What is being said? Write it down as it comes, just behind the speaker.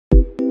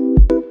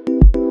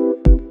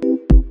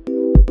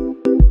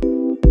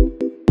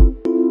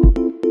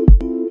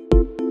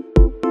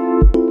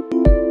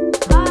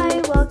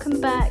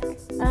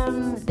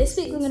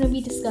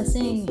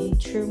discussing a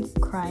true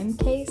crime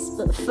case,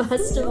 but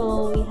first of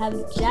all, we have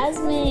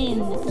Jasmine.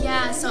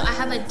 Yeah, so I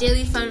have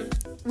a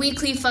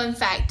weekly fun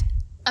fact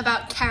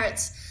about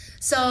carrots.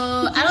 So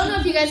I don't know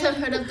if you guys have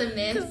heard of the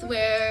myth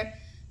where,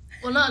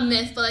 well, not a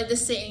myth, but like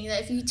this saying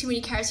that if you eat too many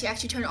carrots, you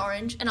actually turn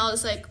orange. And I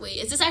was like, wait,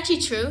 is this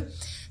actually true?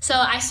 So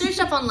I searched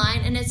up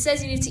online, and it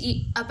says you need to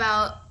eat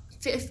about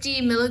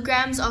 50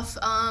 milligrams of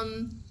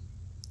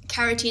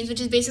carotenes, which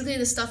is basically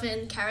the stuff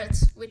in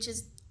carrots, which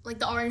is like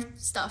the orange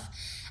stuff.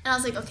 And I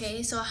was like,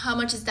 okay, so how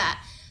much is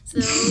that? So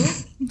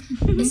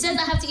it says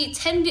I have to eat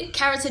 10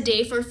 carrots a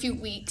day for a few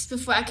weeks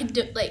before I could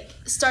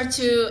start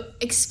to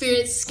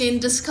experience skin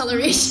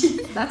discoloration.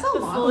 That's a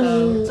lot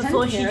though.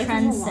 Before she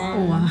transcends.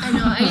 I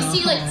know. I used to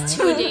eat like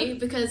 2 a day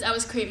because I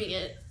was craving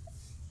it.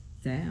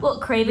 Damn. What,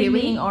 craving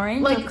being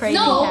orange or craving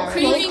no, carrots?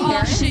 craving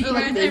carrots. You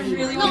guys, I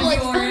really want to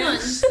be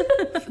orange.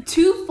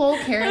 2 full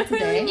carrots a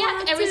day?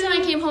 Yeah, every time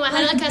I came home, I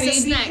had it like as a baby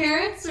snack.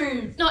 carrots or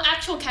No,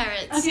 actual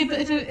carrots. okay,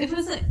 but if it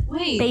was like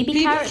wait,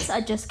 Baby carrots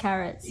are just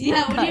carrots.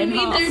 Yeah, what do you cut in mean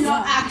half. they're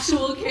not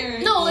actual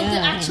carrots? No, like the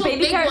actual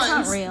Baby big carrots ones.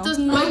 aren't real. Those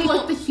Like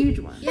normal. the huge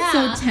one.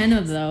 Yeah. So 10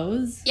 of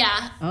those?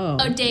 Yeah. Oh.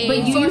 A day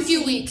But you for a used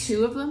few to eat weeks.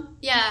 2 of them?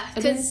 Yeah,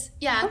 because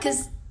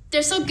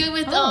they're so good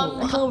with like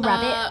little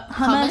rabbit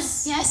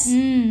hummus. Yes.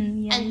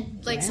 Yeah.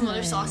 And like some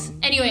other sauce.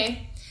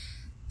 Anyway,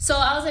 so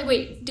I was like,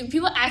 wait, do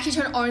people actually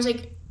turn orange,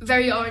 like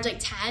very orange, like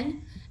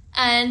tan?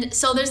 And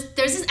so there's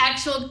this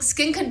actual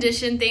skin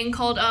condition thing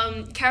called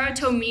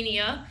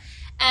keratomania,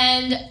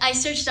 and I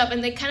searched up,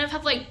 and they kind of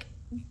have like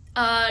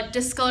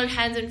discolored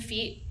hands and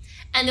feet,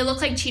 and they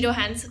look like Cheeto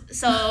hands.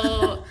 So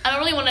I don't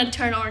really want to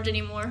turn orange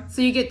anymore.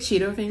 So you get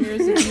Cheeto fingers?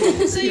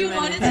 So you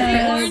wanted to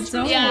be orange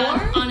so before?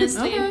 Yeah,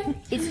 honestly. Okay.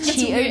 It's It's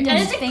weird. Cheeto And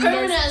it's like fingers.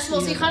 permanent as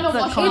well, so you kind of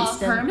But wash it off.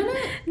 constant. Permanent?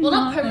 Well,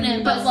 not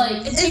permanent, but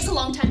like it takes a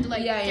long time to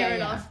like Yeah, get it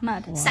yeah. off.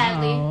 Mad.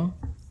 Sadly. Wow.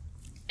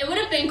 It would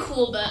have been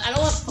cool, but I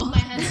don't want my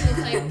hands to look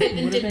like they've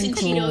been Would've dipped in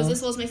been cool. Cheetos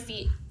as well as my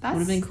feet. That's, Would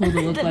have been cool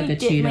to look Let like me a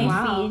dip my Cheeto.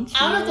 Wow. feet. I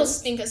don't know if those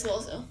stink as well,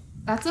 though.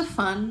 That's a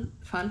fun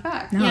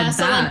fact. No, Yeah,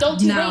 so like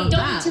don't now eat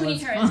that too many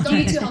was carrots. Don't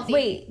be too healthy.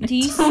 Wait, do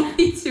you Don't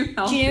be too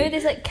healthy. do you know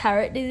there's like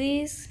carrot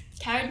disease?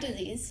 Carrot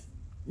disease.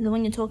 The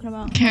one you're talking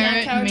about?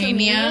 Carrot keratomania.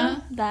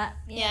 mania. That.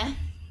 Yeah.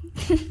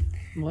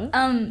 What?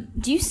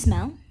 Do you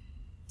smell?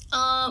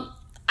 I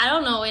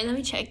don't know. Wait, let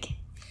me check.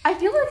 I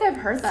feel like I've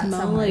heard that Smell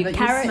somewhere. like that you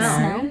Carrot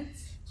smell?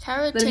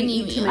 That if you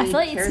eat too Keratomania. I many feel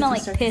like it carrots, smell you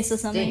like start to piss or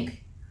something.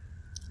 stink.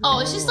 Oh,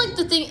 it's just like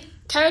the thing.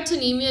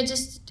 Keratomania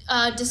just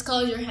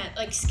discolors your hand,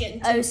 like skin.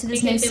 To Oh, so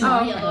there's make no it a bit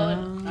smell. more yellow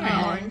and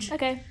Alright. orange.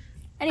 Okay.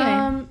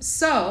 Anyway.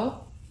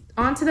 So,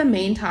 on to the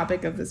main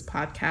topic of this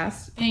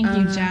podcast. Thank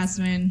you,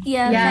 Jasmine.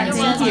 Yeah, Yeah, thanks,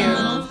 thank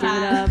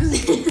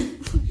Jasmine. you.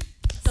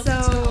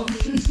 So,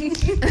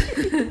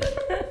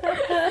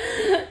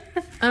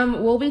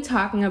 we'll be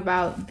talking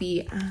about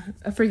the,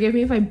 forgive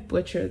me if I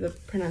butcher the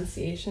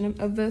pronunciation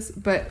of this,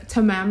 but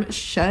Tamam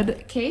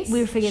Shud case.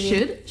 We forgive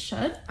you.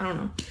 Shud? I don't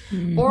know.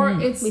 Or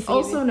it's forgive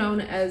also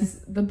known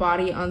as the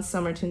body on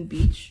Somerton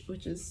Beach,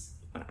 which is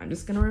what I'm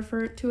just going to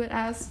refer to it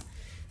as.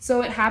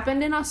 So it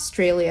happened in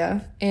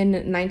Australia in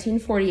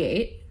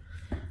 1948.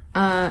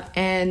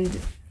 And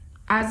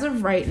as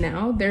of right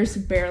now, there's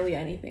barely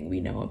anything we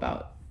know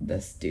about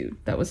this dude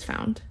that was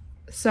found.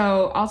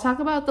 So I'll talk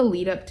about the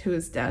lead up to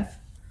his death,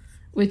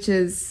 which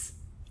is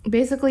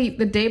basically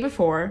the day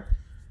before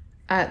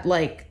in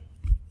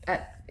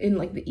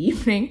the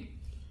evening.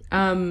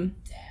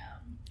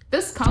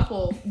 This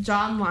couple,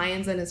 John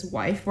Lyons and his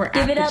wife, were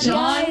Give at it the up,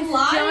 job. guys.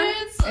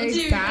 Lions?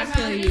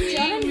 Exactly. Dude,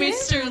 John and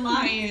Mr.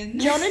 Lion.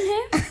 John and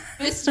who?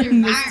 Mr.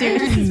 Mr.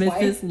 Lion. and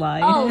Mrs.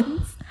 Lion.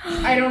 Oh,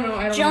 I don't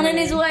know. John and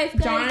his wife.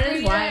 John guys, and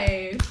his bring it up.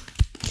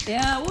 wife.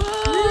 Yeah,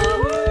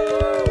 whoa!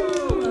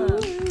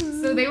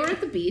 So they were at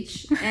the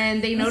beach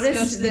and they Let's go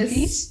noticed to the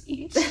this.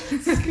 beach.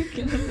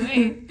 Get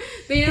away.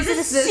 They This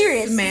noticed is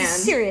serious. man. This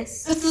is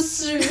serious. This is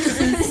serious.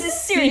 This is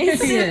serious.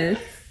 Serious.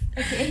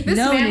 This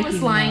No man Nicki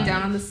was lying Minaj.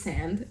 down on the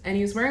sand and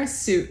he was wearing a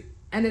suit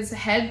and his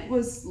head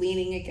was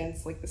leaning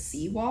against like the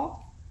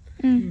seawall.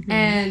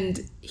 And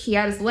he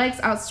had his legs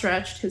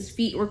outstretched, his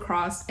feet were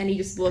crossed, and he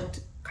just looked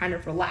kind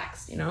of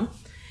relaxed, you know?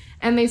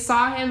 And they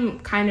saw him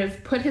kind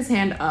of put his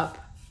hand up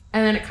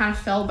and then it kind of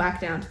fell back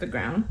down to the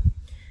ground.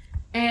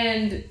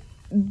 And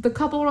the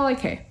couple were like,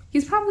 hey,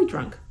 he's probably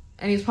drunk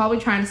and he's probably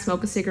trying to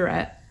smoke a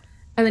cigarette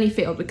and then he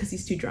failed because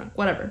he's too drunk,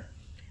 whatever.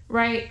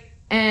 Right?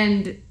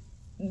 And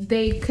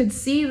they could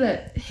see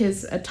that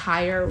his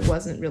attire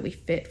wasn't really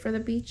fit for the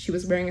beach. He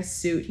was wearing a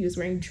suit, he was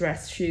wearing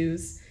dress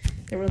shoes.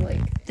 They were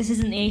like, This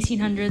isn't the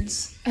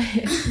 1800s.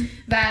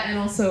 that, and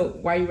also,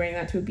 why are you wearing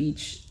that to a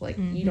beach? Like,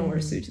 you don't wear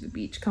a suit to the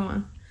beach, come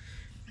on.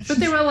 But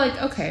they were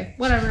like, okay,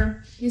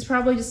 whatever. He's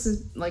probably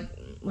just, like,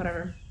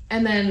 whatever.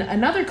 And then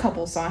another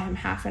couple saw him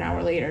half an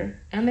hour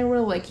later, and they were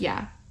like,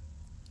 yeah,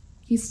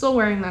 he's still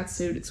wearing that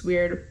suit. It's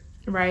weird,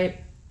 right?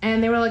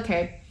 And they were like,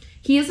 okay,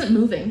 he isn't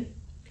moving.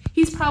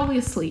 He's probably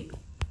asleep.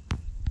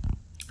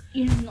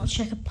 You did not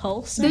check a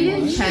pulse? They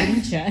didn't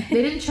check. Check.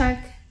 They didn't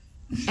check.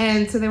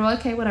 And so they were like,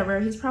 okay, whatever.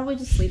 He's probably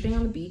just sleeping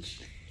on the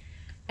beach.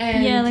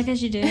 And Yeah, like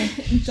as you do.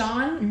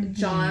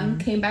 John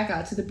came back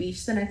out to the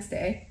beach the next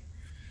day,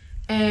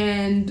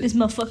 and This he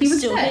motherfucker's was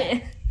still dead.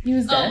 here. He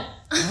was dead.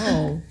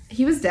 Oh.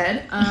 He was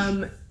dead.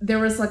 There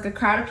was like a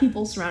crowd of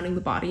people surrounding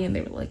the body, and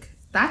they were like,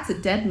 "That's a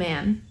dead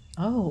man."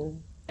 Oh.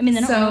 I mean,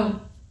 they're not So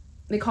wrong.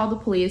 they called the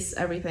police.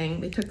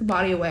 Everything. They took the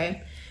body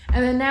away,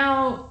 and then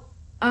now,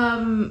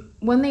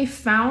 when they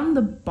found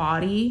the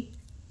body,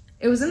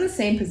 it was in the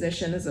same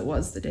position as it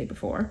was the day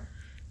before,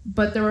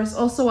 but there was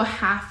also a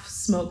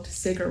half-smoked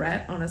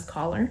cigarette on his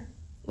collar,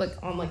 like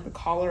on like the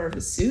collar of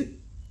his suit,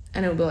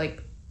 and it would be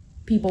like,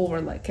 people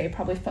were like, okay,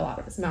 probably fell out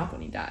of his mouth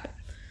when he died.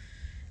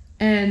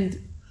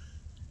 And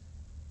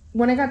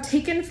when I got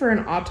taken for an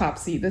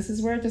autopsy, this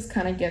is where it just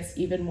kind of gets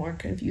even more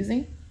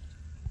confusing.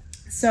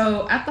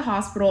 So at the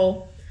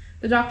hospital,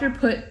 the doctor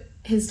put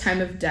his time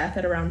of death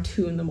at around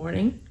 2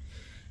 a.m.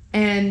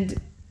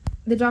 And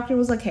the doctor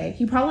was like, hey,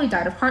 he probably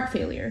died of heart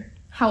failure.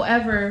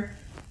 However,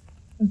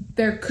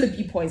 there could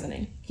be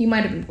poisoning. He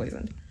might have been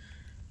poisoned.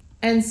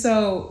 And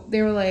so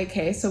they were like,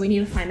 okay, so we need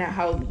to find out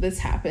how this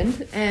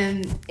happened.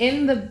 And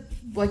in the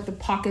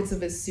pockets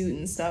of his suit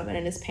and stuff and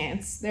in his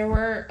pants, there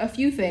were a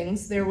few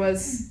things. There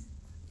was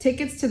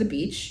tickets to the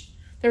beach.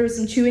 There was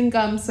some chewing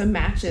gum, some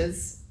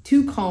matches,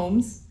 2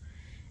 combs,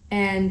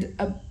 and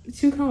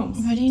 2 combs.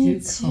 Why do you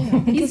need two?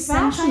 He's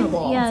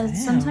fashionable. Yeah,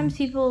 sometimes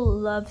people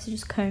love to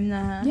just comb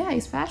their hair. Yeah,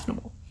 he's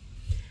fashionable.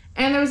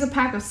 And there was a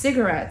pack of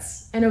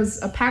cigarettes, and it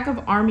was a pack of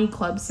Army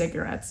Club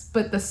cigarettes,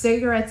 but the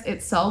cigarettes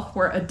itself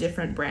were a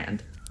different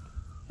brand.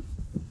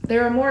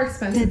 They're a more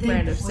expensive Did they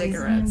brand of poison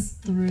cigarettes.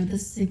 him through the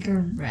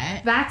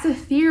cigarette? That's a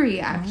theory,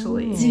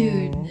 actually.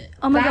 Dude.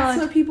 Oh my That's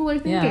god. what people are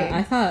thinking. Yeah,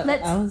 I thought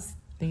Let's- I was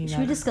thinking Should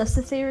we that. discuss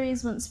the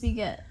theories once we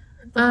get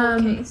the whole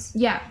case?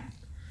 Yeah.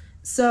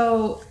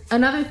 So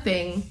another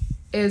thing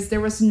is there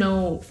was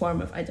no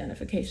form of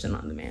identification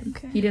on the man.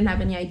 Okay. He didn't have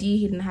any ID.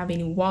 He didn't have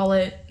any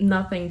wallet.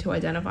 Nothing to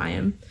identify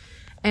him.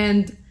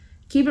 And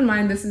keep in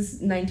mind, this is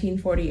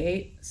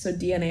 1948, so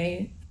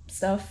DNA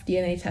stuff,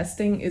 DNA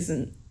testing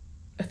isn't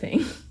a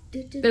thing.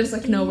 There's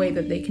like no way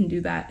that they can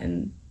do that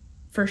and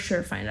for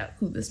sure find out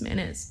who this man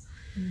is.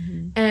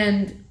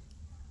 And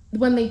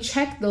when they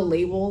check the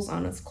labels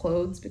on his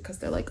clothes, because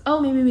they're like,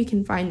 oh, maybe we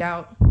can find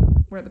out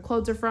where the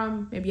clothes are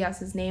from, maybe he has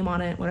his name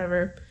on it,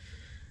 whatever,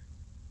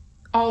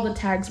 all the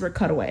tags were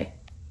cut away.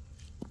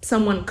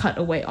 Someone cut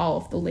away all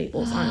of the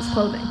labels on his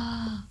clothing.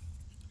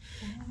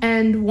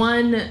 And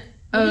one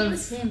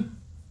of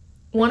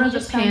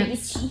the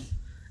pants,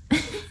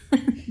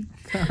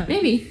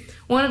 maybe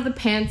one of the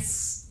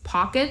pants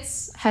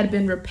pockets had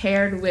been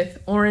repaired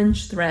with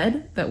orange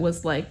thread that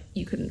was like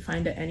you couldn't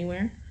find it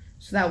anywhere.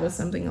 So that was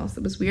something else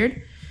that was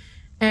weird.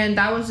 And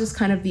that was just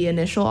kind of the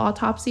initial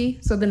autopsy.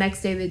 So the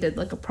next day they did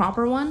like a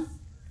proper one.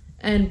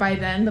 And by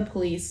then the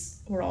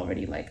police were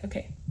already like,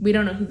 okay, we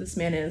don't know who this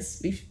man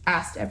is. We've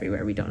asked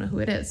everywhere. We don't know who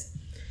it is.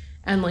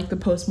 And like the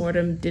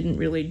postmortem didn't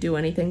really do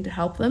anything to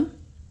help them.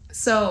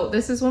 So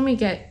this is when we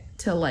get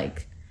to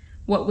like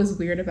what was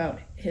weird about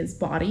his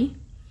body.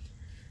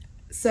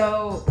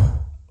 So,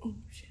 oh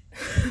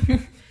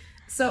shit.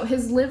 So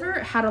his liver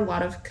had a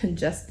lot of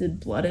congested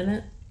blood in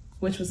it,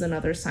 which was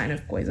another sign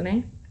of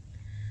poisoning.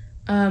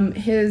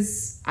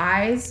 His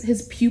eyes,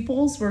 his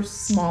pupils were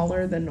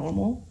smaller than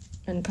normal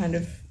and kind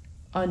of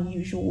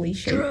unusually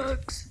shaped.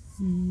 Drugs.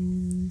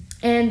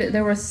 And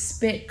there was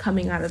spit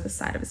coming out of the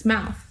side of his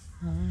mouth.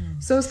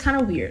 So it was kind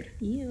of weird.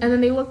 Ew. And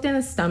then they looked in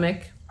his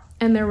stomach,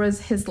 and there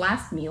was his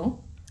last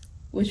meal,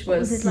 which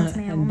was his last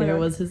meal? Oh And my there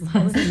God. was his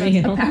last a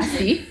meal.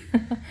 pasty.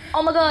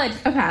 Oh my god.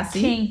 A pasty.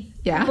 King.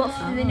 Yeah.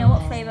 Do they know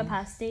what flavor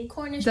pasty?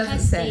 Cornish Doesn't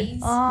say.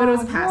 pasties. But it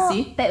was a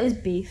pasty. What? Bet it was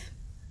beef.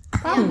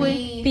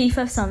 Probably. Beef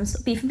of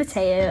beef and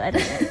potato. I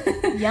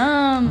don't know.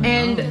 Yum.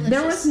 And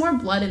there was more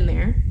blood in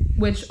there,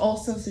 which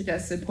also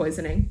suggested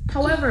poisoning.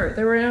 However,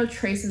 there were no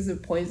traces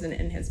of poison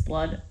in his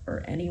blood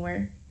or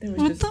anywhere. There was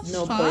What just the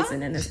no fuck?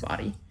 poison in his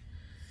body.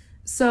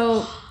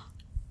 So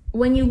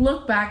when you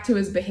look back to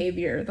his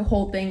behavior, the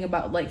whole thing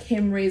about like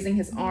him raising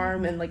his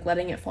arm and like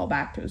letting it fall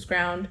back to his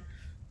ground,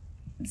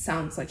 it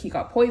sounds like he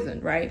got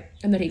poisoned, right?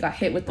 And then he got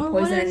hit with the Or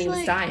what poison if, and he was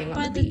like, dying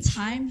by on the the beach.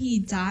 time he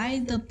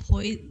died, the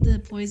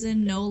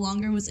poison no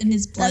longer was in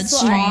his That's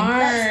what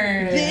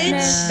bloodstream.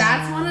 Bitch.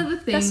 That's one of the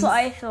things That's what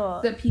I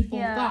thought. that people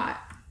Yeah. thought.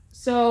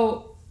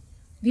 So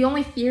the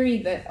only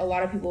theory that a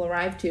lot of people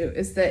arrived to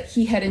is that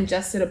he had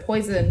ingested a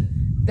poison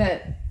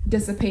that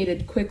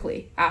dissipated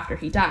quickly after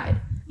he died.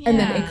 And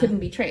then it Yeah. couldn't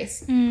be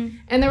traced. And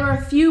there were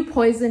a few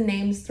poison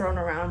names thrown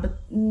around, but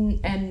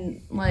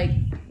and like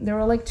there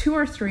were like 2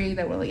 or 3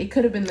 that were like it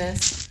could have been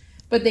this,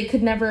 but they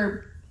could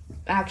never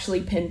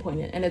actually pinpoint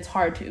it, and it's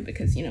hard to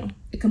because you know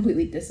it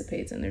completely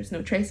dissipates and there's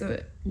no trace of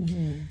it.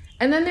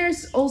 And then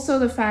there's also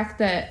the fact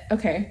that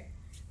okay,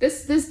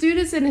 this dude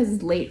is in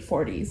his late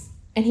 40s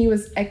and he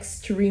was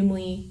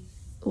extremely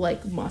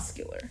like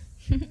muscular.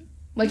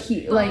 Like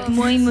he like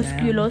Muy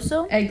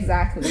musculoso.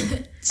 exactly.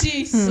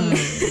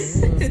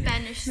 Jesus.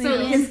 Spanish.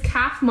 So his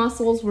calf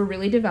muscles were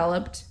really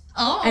developed.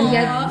 Oh.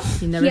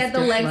 And You never he had the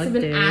skipped legs leg of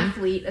an day.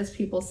 athlete, as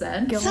people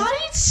said. Sonny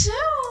too.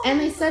 And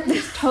they said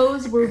his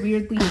toes were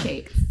weirdly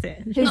shaped.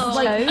 His, toes?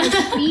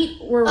 his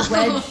feet were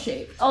wedge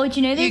shaped. Oh, do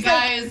you know You there's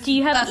guys, like, do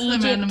you have that's the man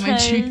Egypt of my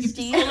toes? dreams.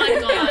 Do you? Oh my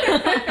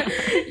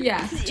god.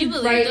 Yeah. Do you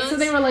believe Right? those? So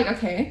they were like,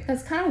 okay,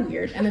 that's kind of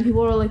weird. And then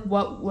people were like,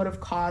 what would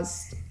have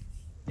caused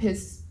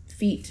his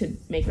feet to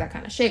make that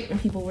kind of shape? And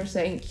people were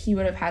saying he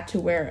would have had to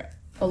wear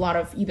a lot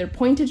of either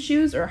pointed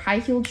shoes or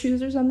high-heeled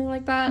shoes or something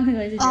like that.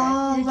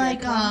 Oh,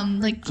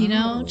 like you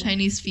know,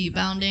 Chinese feet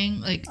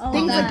bounding, like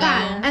Things like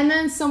that. And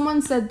then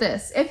someone said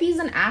this: if he's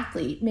an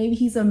athlete, maybe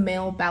he's a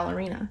male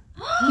ballerina.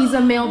 He's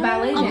a male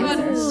ballet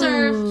dancer.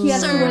 Surf, He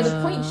has to wear surf.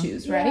 the point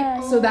shoes, right?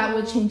 Yeah, so that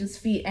would change his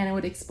feet, and it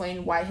would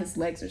explain why his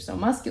legs are so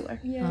muscular.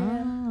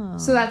 Oh.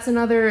 So that's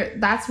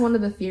one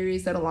of the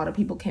theories that a lot of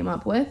people came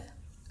up with.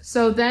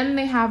 So then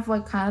they have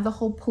like kind of the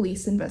whole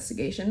police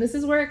investigation. This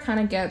is where it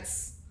kind of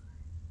gets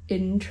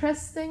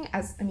interesting,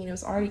 it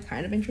was already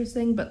kind of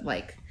interesting, but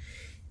like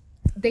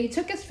they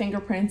took his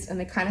fingerprints and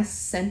they kind of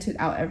sent it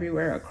out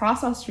everywhere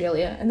across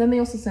Australia, and then they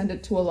also sent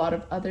it to a lot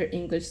of other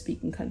English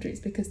speaking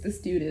countries because this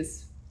dude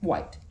is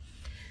white.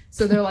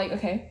 So they're like,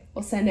 okay,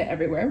 we'll send it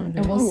everywhere and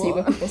we'll see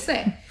what people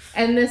say.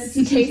 And this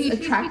case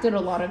attracted a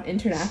lot of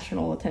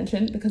international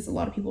attention because a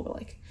lot of people were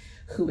like,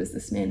 who is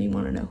this man? You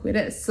want to know who it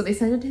is. So they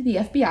sent it to the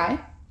FBI.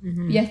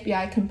 The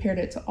FBI compared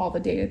it to all the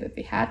data that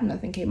they had.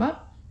 Nothing came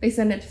up. They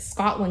sent it to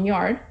Scotland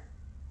Yard.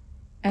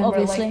 And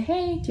Obviously. we're like,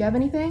 hey, do you have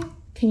anything?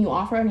 Can you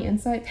offer any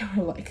insight?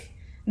 They were like,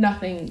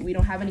 nothing. We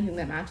don't have anything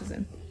that matches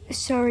him.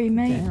 Sorry,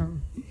 mate.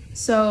 Damn.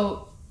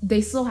 So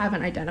they still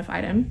haven't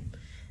identified him.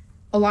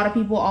 A lot of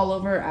people all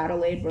over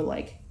Adelaide were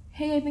like,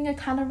 hey, I think I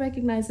kind of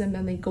recognize him.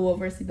 And they go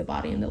over, see the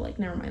body, and they're like,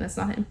 never mind, that's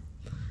not him.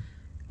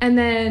 And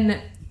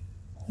then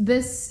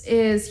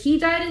he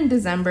died in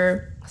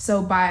December.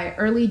 So by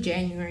early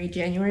January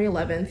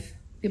 11th,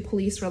 the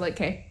police were like,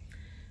 okay,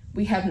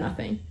 we have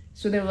nothing.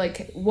 So they were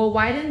like, well,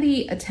 why didn't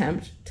they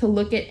attempt to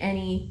look at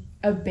any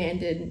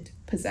abandoned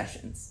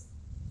possessions?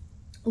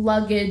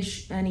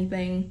 Luggage,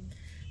 anything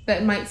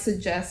that might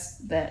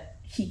suggest that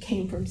he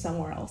came from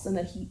somewhere else and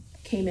that he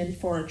came in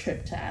for a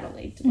trip to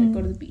Adelaide to like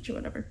go to the beach or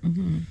whatever.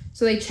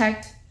 So they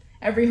checked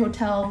every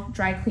hotel,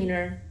 dry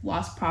cleaner,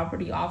 lost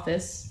property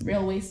office,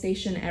 railway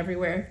station,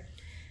 everywhere.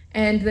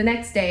 And the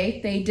next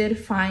day, they did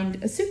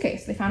find a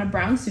suitcase. They found a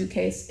brown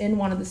suitcase in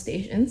one of the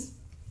stations.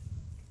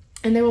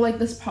 And they were like,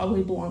 this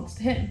probably belongs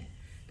to him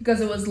because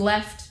it was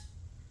left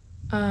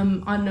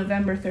on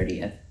November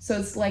 30th. So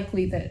it's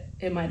likely that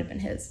it might have been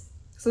his.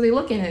 So they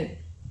look in it,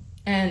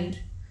 and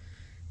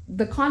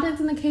the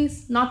contents in the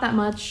case, not that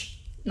much,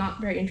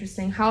 not very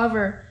interesting.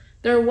 However,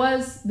 there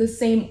was the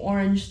same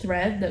orange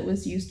thread that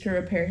was used to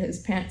repair his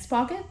pants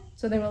pocket.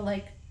 So they were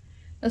like,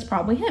 that's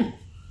probably him.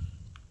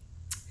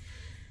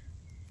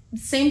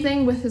 Same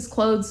thing with his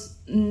clothes,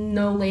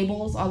 no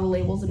labels. All the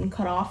labels have been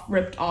cut off,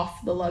 ripped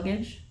off the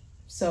luggage.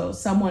 So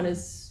someone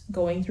is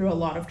going through a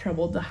lot of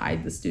trouble to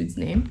hide this dude's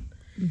name.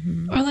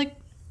 Or like,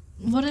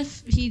 what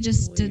if he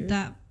just did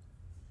that?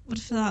 What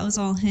if that was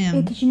all Yeah,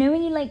 him? because you know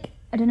when you like,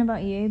 I don't know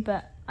about you,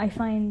 but I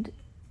find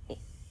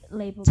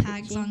labels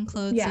Tags itchy. on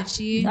clothes Yeah.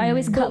 itchy. I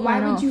always But cut why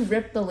mine would off. you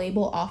rip the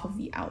label off of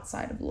the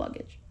outside of the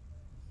luggage?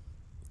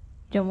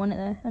 Don't want it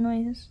there.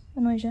 Annoys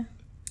you.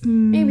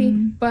 Maybe,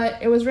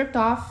 but it was ripped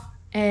off.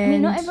 And I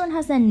mean, not everyone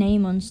has their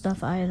name on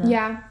stuff either.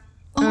 Yeah.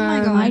 Oh my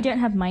god! I don't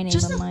have my name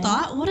Just on a mine.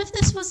 thought. What if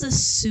this was a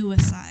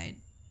suicide?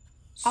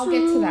 I'll get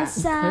to that.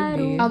 Suicidal.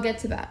 Could be. I'll get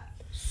to that.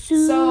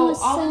 So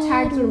all the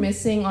tags were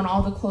missing on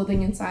all the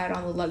clothing inside,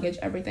 on the luggage,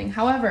 everything.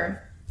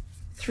 However,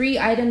 3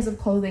 items of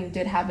clothing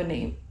did have a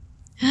name,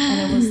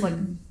 and it was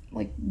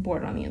like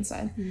board on the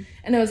inside,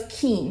 and it was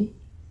Keen,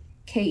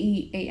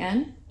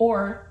 Kean,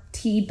 or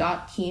T.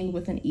 Keen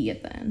with an E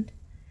at the end,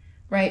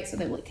 right? So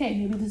they're like, okay,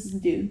 maybe this is the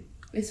dude.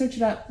 They search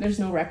it up. There's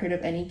no record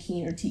of any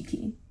Keen or T.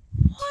 Keen.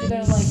 So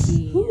they're like,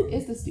 who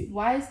is this dude?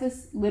 Why is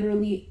this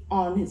literally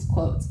on his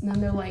clothes? And then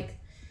they're like,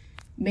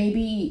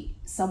 maybe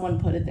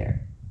someone put it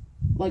there.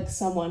 Like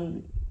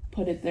someone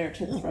put it there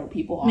to throw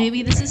people off.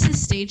 Maybe this is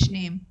his stage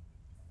name.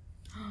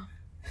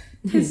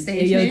 his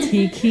stage Yo, name.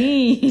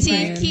 Tiki.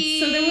 Tiki.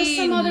 So there was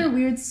some other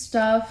weird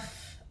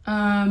stuff.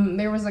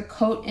 There was a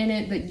coat in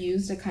it that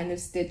used a kind of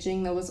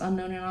stitching that was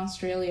unknown in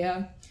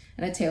Australia.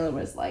 And a tailor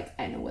was like,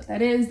 I know what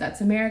that is.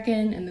 That's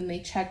American. And then they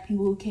checked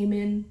people who came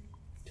in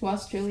to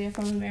Australia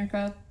from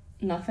America.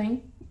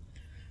 Nothing.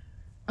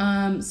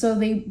 So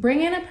they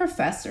bring in a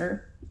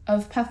professor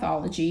of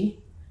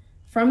pathology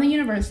from the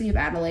University of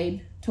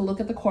Adelaide to look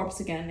at the corpse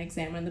again and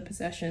examine the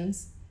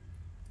possessions.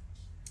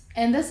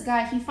 And this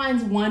guy, he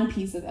finds one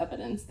piece of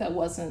evidence that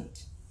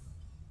wasn't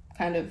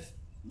kind of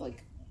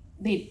like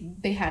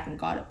they hadn't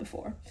got it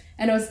before.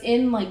 And it was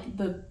in like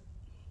the,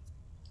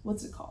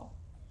 what's it called?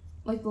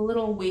 Like the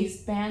little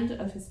waistband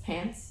of his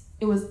pants.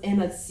 It was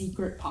in a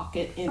secret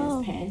pocket in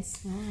his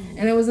pants.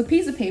 And it was a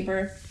piece of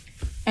paper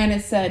and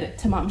it said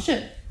Tamam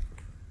Shud.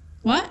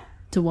 What?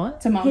 To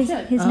what? Tamam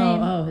Shud. His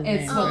name. Oh, his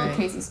It's name. what the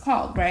case is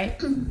called, right?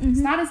 It's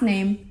not his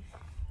name.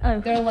 Oh.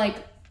 They're like,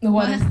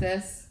 what is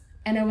this?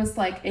 and it was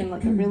like in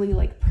like a really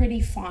like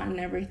pretty font and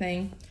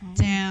everything.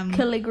 Damn.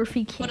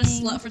 Calligraphy king. What a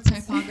slut for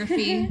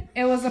typography.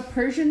 It was a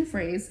Persian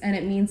phrase, and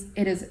it means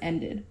 "it is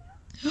ended."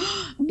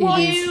 Ew,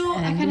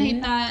 I kind of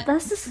hate that.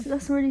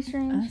 That's really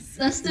strange.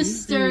 That's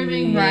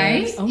disturbing,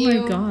 Right? Oh my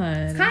Ew. god.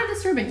 It's kind of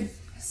disturbing.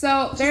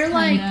 So they're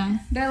like,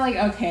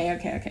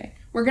 okay.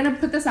 We're gonna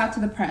put this out to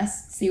the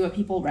press, see what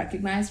people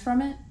recognize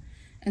from it.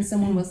 And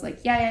someone was like,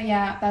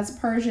 yeah, that's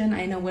Persian.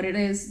 I know what it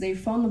is. They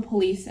phoned the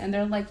police, and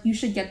they're like, you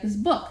should get this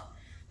book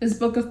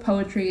of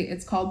poetry.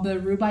 It's called the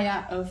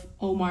Rubaiyat of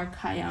Omar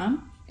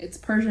Khayyam. It's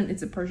Persian.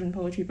 It's a Persian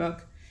poetry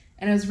book,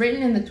 and it was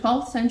written in the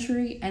 12th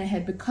century, and it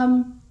had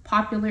become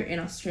popular in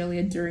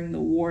Australia during the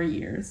war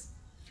years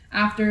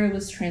after it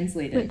was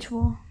translated. Which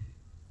war?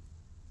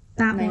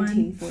 That one.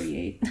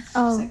 1948.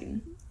 Oh.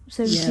 Second.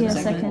 So Yeah, yeah, the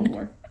second.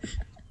 World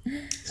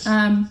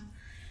War.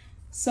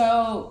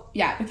 So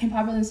yeah, it became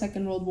popular in the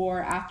Second World War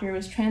after it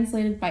was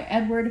translated by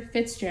Edward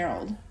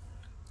Fitzgerald.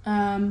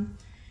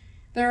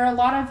 There are a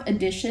lot of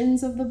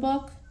editions of the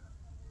book,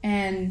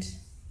 and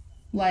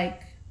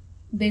like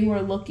they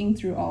were looking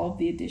through all of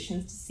the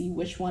editions to see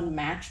which one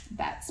matched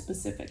that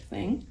specific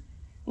thing,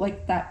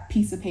 like that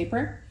piece of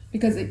paper,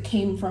 because it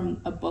came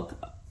from a book,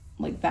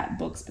 like that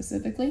book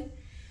specifically.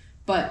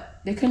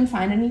 But they couldn't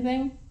find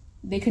anything.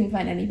 They couldn't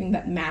find anything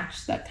that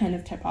matched that kind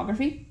of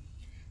typography.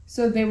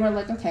 So they were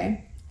like,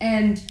 okay.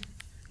 And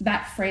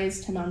that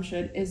phrase, Tamam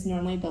Shud, is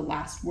normally the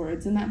last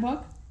words in that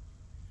book.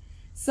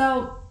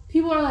 So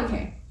people are like,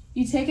 hey,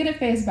 you take it at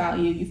face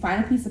value, you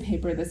find a piece of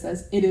paper that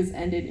says, it is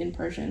ended in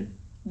Persian.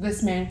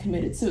 This man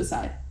committed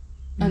suicide.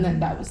 And then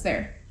that was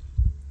there.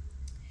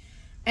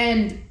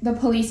 And the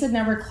police had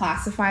never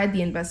classified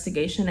the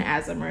investigation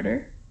as a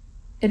murder.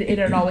 It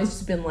had always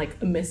just been like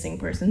a missing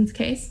persons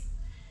case.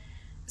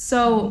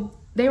 So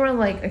they were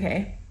like,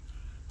 okay,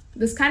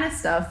 this kind of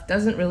stuff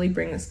doesn't really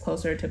bring us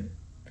closer to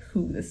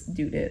who this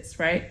dude is,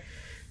 right?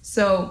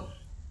 So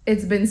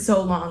it's been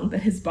so long that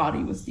his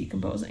body was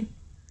decomposing.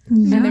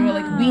 And they were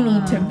like, we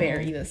need to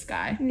bury this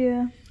guy.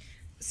 Yeah.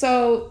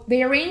 So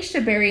they arranged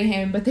to bury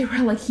him, but they were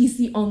like, he's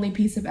the only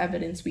piece of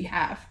evidence we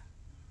have.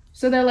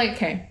 So they're like,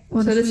 okay,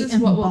 so this is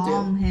what we'll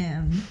do.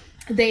 Him?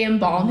 They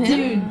embalm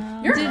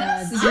him. You're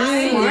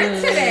smart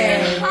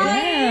today.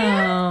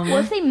 Damn.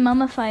 What if they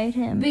mummified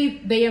him?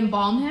 They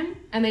embalm him,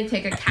 and they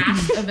take a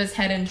cast of his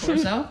head and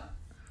torso.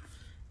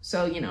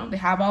 So, they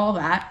have all of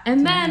that.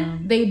 And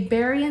then they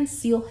bury and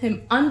seal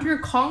him under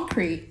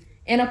concrete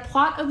in a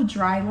plot of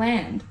dry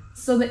land.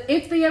 So that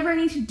if they ever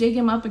need to dig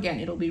him up again,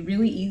 it'll be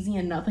really easy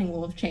and nothing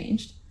will have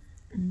changed.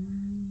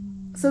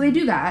 So they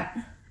do that.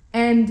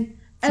 And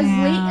as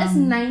late as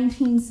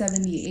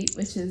 1978,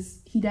 which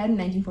is, he died in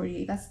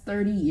 1948, that's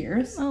 30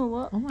 years. Oh,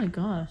 what? Oh my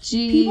gosh.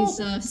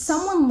 Jesus.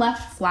 Someone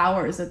left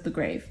flowers at the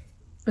grave,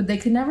 but they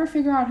could never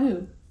figure out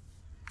who.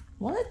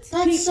 What?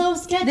 That's so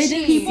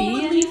sketchy. People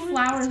would leave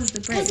flowers at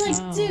the grave.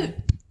 Because, like,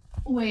 dude,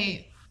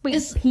 wait. Wait,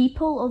 Is-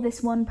 people or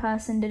this one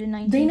person did in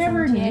They never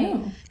 1978?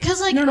 knew. Because,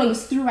 like, No, it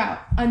was throughout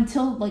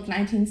until like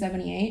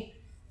 1978.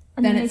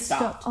 And Then they it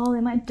stopped. Oh, they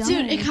might die.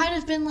 dude, it kind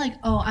of been like,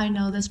 oh, I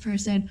know this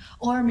person.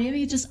 Or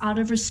maybe just out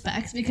of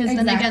respect. Because then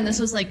Exactly. again, this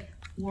was, like,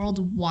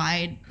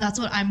 worldwide. That's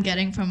what I'm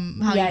getting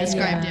from how Yeah, you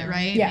described yeah. it,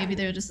 right? Yeah. Maybe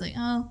they're just like,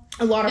 oh,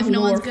 A lot of If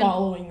people no were one's gonna-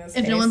 following this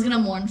if case. no one's going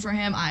to mourn for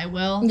him, I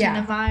will. Yeah.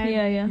 Kind of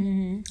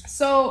vibe. Yeah.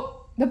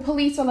 So the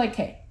police are like,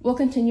 hey, we'll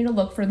continue to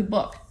look for the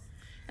book.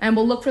 And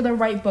we'll look for the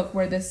right book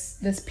where this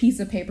piece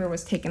of paper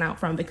was taken out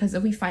from, because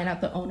if we find out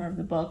the owner of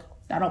the book,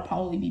 that'll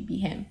probably be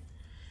him.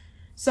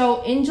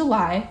 So in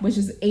July, which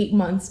is 8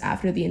 months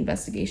after the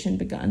investigation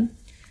begun,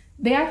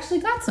 they actually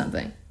got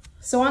something.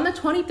 So on the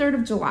 23rd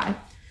of July,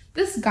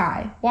 this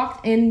guy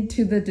walked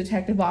into the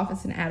detective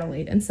office in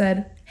Adelaide and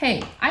said,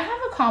 hey, I have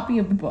a copy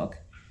of the book,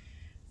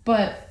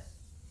 but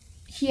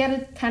he had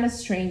a kind of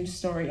strange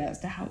story as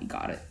to how he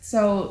got it.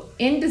 So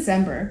in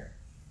December,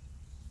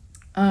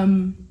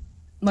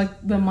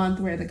 like the month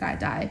where the guy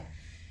died,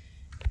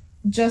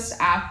 just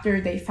after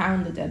they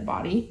found the dead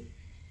body,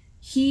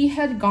 he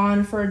had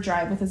gone for a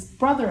drive with his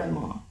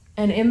brother-in-law.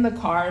 And in the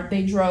car,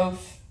 they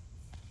drove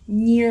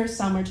near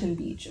Somerton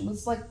Beach. It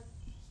was like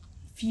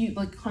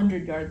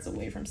 100 yards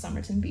away from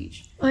Somerton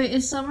Beach. Wait,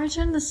 is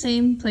Somerton the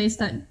same place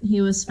that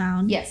he was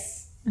found?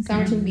 Yes.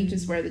 Somerton Beach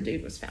is where the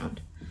dude was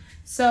found.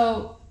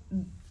 So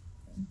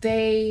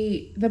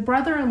the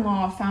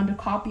brother-in-law found a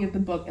copy of the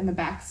book in the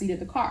back seat of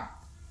the car.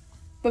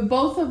 But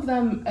both of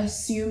them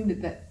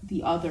assumed that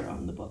the other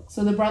owned the book.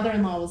 So the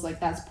brother-in-law was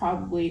like, that's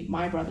probably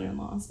my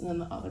brother-in-law's. And then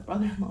the other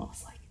brother-in-law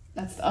was like,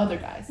 that's the other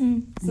guy's.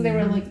 So they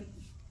were like,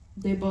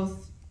 they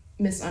both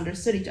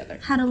misunderstood each other.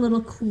 Had a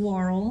little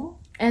quarrel.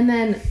 And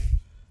then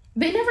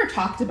they never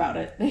talked about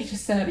it. They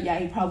just said, yeah,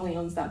 he probably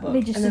owns that book.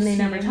 They just and then they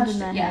never assumed touched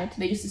in it. their Yeah, head.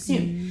 they just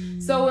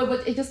assumed. So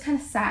it just kind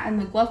of sat in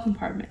the glove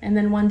compartment. And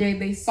then one day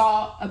they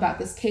saw about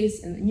this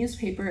case in the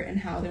newspaper and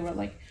how they were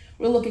like,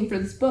 we're looking for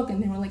this book.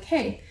 And they were like,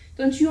 hey,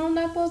 don't you own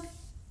that book?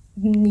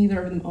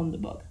 Neither of them owned the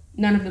book.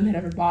 None of them had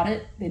ever bought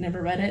it. They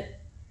never read it.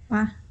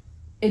 Wow.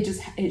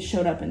 It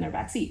showed up in their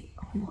back seat.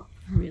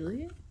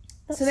 Really?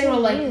 So they were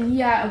like, weird.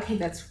 yeah, okay,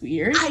 that's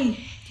weird. I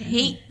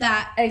hate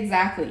that.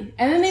 Exactly.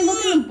 And then they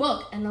look in the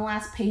book and the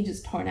last page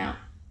is torn out.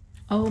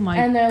 Oh my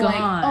And they're gosh.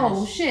 like,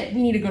 oh shit,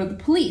 we need to go to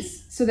the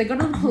police. So they go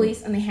to the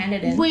police and they hand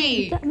it in.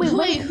 Wait,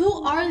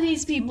 who are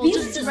these people? These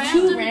Just are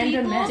random two random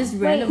people? men Just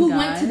random who guys.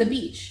 went to the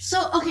beach.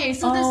 So, okay,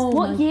 so this...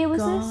 What year was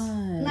this?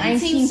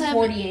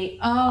 1948.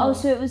 Oh,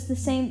 so it was the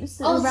same.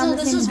 So Oh, around so the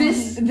this same was time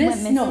this- he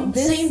this- went no, missing?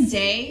 this- same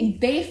day?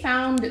 They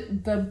found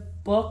the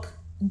book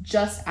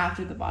just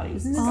after the body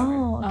was discovered.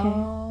 Oh, okay.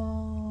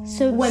 Oh.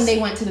 So When they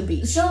went to the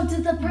beach. So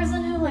did the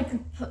person who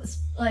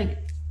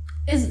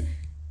is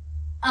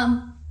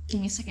give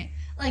me a second.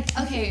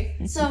 Okay,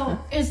 so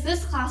is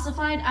this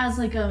classified as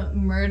like a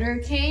murder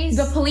case?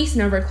 The police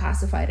never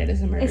classified it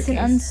as a murder it's case.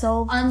 an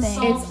unsolved thing.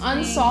 Unsolved. It's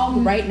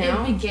unsolved right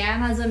now. It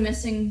began as a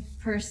missing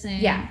person.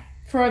 Yeah.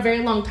 For a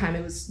very long time,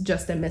 it was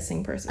just a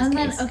missing person's And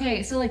case. then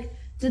okay, so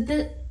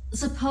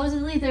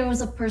supposedly there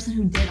was a person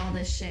who did all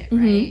this shit,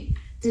 Mm-hmm. right?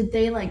 Did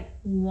they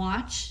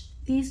watch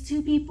these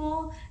two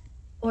people,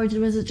 or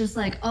was it just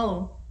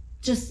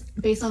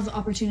just based off the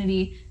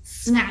opportunity,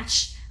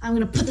 snatch? I'm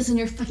gonna put this in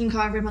your fucking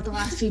car about the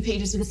last few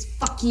pages because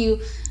fuck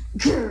you.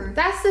 Grr.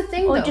 That's the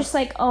thing, Or though. just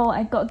like, oh,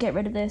 I got to get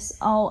rid of this.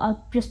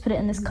 I'll just put it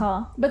in this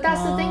car. But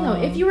that's the thing,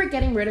 though. If you were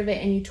getting rid of it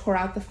and you tore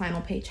out the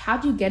final page,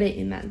 how'd you get it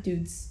in that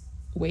dude's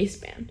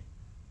waistband?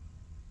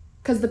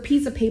 Because the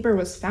piece of paper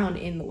was found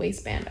in the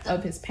waistband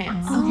of his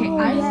pants. Okay, Oh,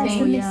 I yeah, it's the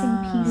think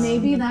missing piece.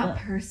 maybe of the that book.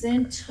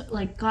 person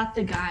got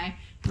the guy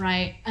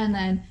right, and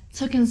then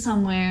took him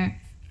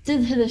somewhere,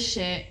 did his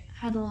shit,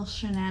 had a little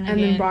shenanigan, And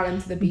then brought him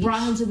to the beach.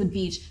 brought him to the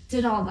beach,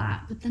 did all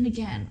that. But then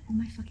again, oh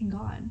my fucking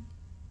god,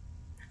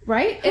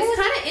 Right? It's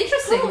kind of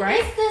interesting, who right?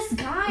 is this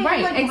guy?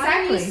 Right, Why are you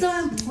exactly. so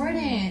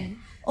important?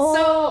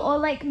 Or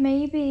like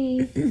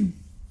maybe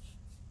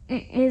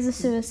it is a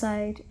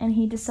suicide, and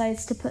he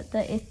decides to put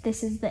if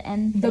this is the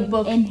end The thing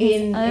book in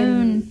his in-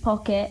 own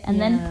pocket, and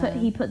then Yeah.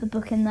 he put the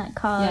book in that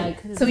car Yeah, it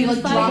could've So he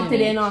been dropped it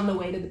by in on the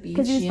way to the beach.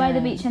 because he was by the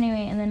Yeah. beach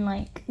anyway, and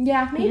then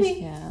Yeah,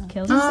 maybe. Yeah.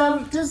 killed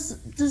himself.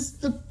 Does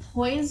the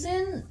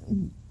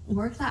poison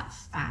work that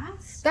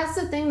fast? That's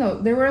the thing,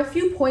 though. There were a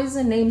few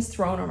poison names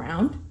thrown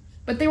around,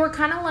 but they were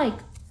kind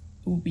of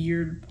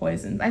weird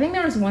poisons. I think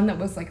there was one that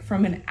was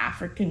from an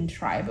African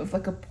tribe of a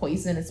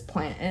poisonous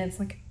plant, and it's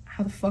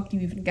how the fuck do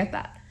you even get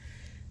that?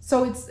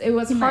 So it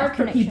was might hard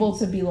have for people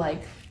to connections. be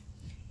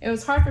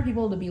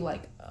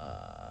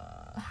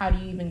how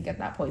do you even get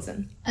that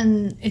poison?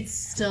 And it's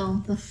still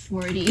the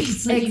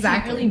 40s, so you can't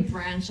Exactly. really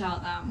branch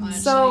out that much.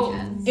 So I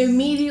guess.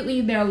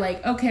 immediately they're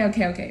like,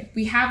 okay,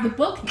 we have the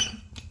book now.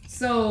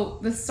 So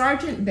the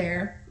sergeant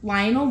there,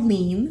 Lionel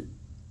Lean,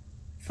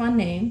 fun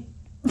name.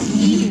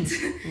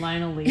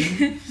 Lionel Lee.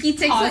 He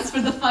takes Pause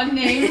for the fun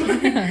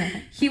name.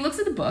 he looks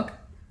at the book,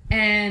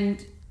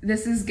 and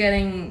this is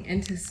getting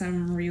into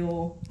some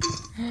real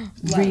I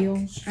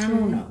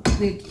don't know.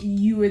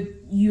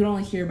 You'd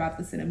only hear about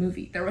this in a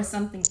movie. There was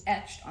something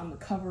etched on the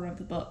cover of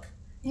the book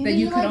that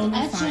you could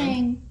only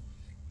find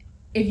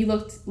if you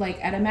looked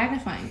at a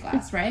magnifying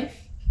glass, right?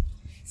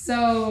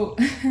 So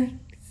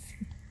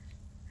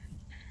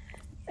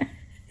It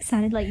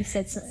sounded like you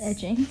said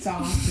edging.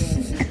 stop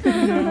it.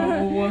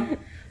 No.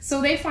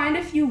 So they find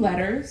a few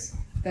letters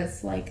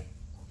that's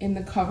in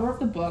the cover of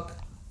the book,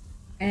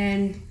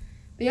 and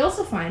they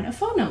also find a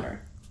phone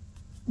number.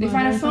 They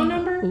find a phone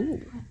number,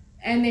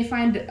 and they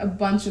find a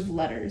bunch of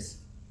letters,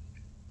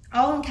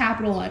 all in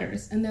capital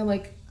letters, and they're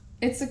like,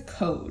 it's a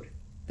code.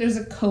 There's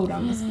a code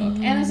on this book,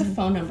 and there's a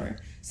phone number.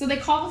 So they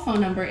call the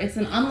phone number. It's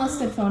an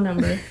unlisted phone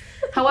number.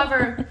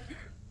 However,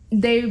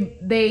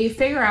 they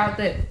figure out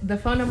that the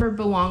phone number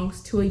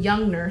belongs to a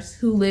young nurse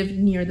who lived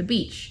near the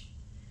beach.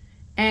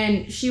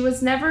 And she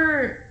was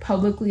never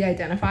publicly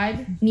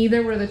identified.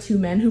 Neither were the two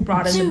men who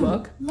brought in the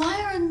book. Why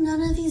are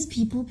none of these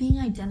people being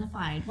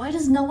identified? Why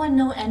does no one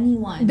know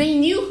anyone? They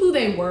knew who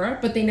they were,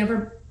 but they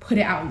never put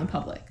it out in the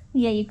public.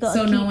 Yeah, you got.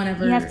 So keep, no one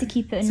ever. You have to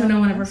keep it. So no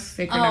one ever anonymous.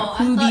 figured out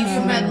who these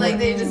men were.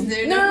 they just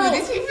didn't No. know who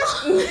these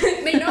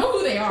people. They know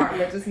who they are,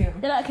 but just They're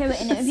like, okay, we're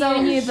interviewing So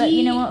you, but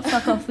you know he- what?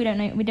 Fuck off. We don't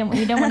know. We don't want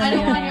to I know don't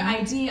your want your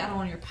name. ID. I don't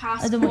want your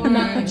passport. don't want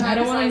nothing. I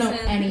driver's don't want to know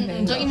license.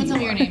 anything. Don't about even who tell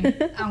me you your are.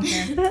 name.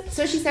 I don't care.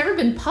 So she's never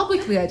been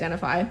publicly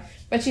identified,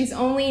 but she's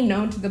only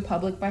known to the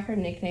public by her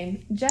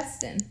nickname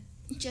Jestyn.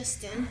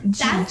 Justin.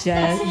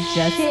 Justin.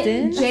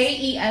 Jestyn.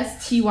 J-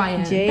 That's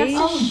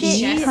a shit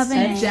Jess. cover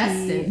name.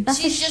 Jestyn. That's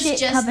She's a just shit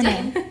Justin. cover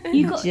name.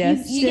 You get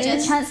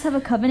Just- a chance to have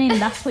a cover name.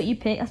 That's what you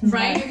pick. That's Right?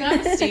 mad. You're gonna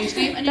have a stage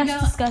name and you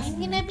That's go,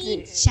 disgusting. I'm gonna be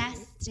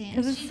Justin.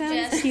 Because it sounds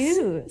Jess.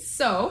 cute.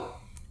 So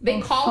they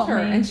Oh, call fuck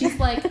her, me. and she's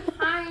like,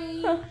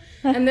 "Hi,"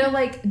 and they're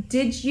like,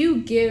 "Did you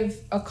give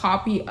a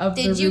copy of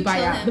Did you kill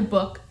Rubaiyat, him? the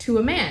book, to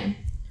a man?"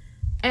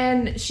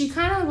 And she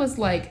kind of was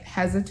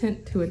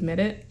hesitant to admit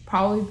it,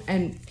 probably.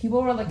 And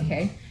people were like,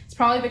 "Okay, it's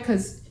probably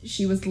because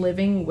she was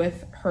living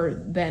with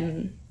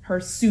her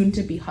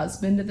soon-to-be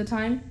husband at the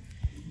time."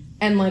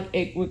 And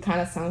it would kind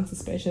of sound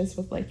suspicious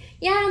with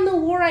yeah, in the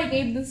war I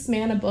gave this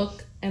man a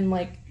book, and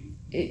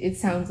it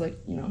sounds like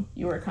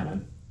you were kind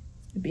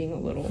of being a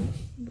little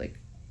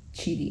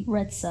cheaty.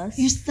 Red sus.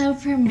 You're so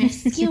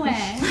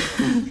promiscuous.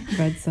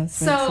 Red sus.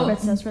 So Red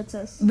sus, red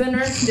sus. the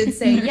nurse did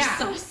say,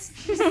 yeah.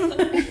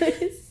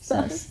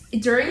 Sus.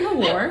 During the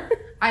war,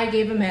 I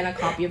gave a man a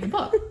copy of the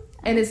book,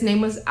 and his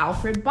name was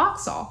Alfred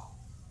Boxall.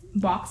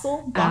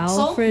 Boxall?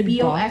 Alfred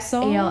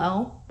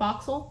Boxall?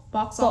 Boxall?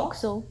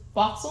 Boxall.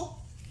 Boxall?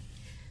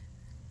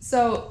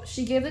 So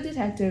she gave the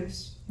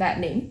detectives that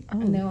name,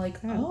 and they're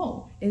like,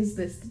 oh, is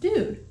this the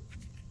dude?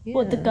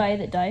 What, the guy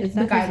that died?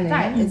 The guy that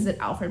died. Is it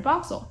Alfred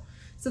Boxall?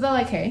 So they're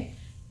like, hey,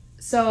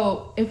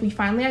 so if we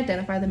finally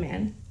identify the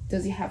man,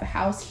 does he have a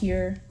house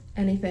here?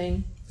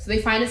 Anything? So they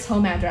find his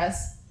home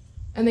address,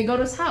 and they go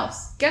to his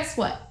house. Guess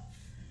what?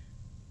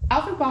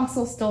 Alfred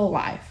Boxall's still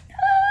alive.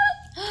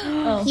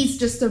 Oh. He's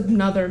just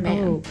another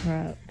man. Oh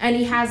crap! And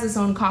he has his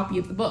own copy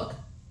of the book.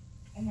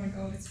 Oh my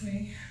god, it's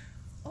me.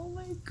 Oh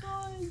my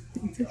god.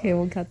 It's okay.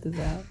 We'll cut this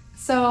out.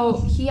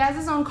 So he has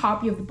his own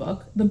copy of the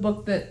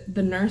book that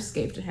the nurse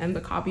gave to him,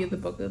 the copy of the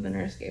book that the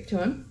nurse gave to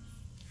him.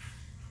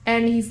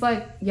 And he's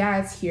like, yeah,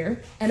 it's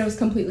here. And it was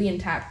completely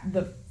intact.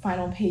 The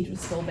final page was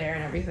still there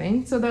and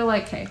everything. So they're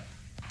like, hey,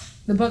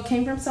 the book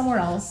came from somewhere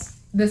else.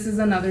 This is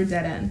another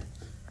dead end.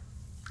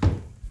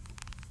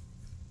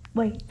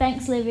 Wait,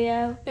 thanks,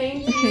 Livio.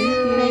 Thank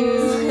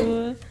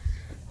you.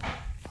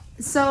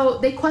 So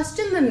they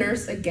questioned the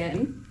nurse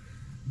again,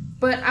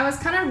 but I was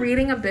kind of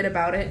reading a bit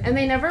about it, and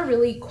they never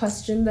really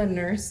questioned the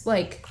nurse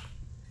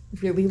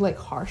really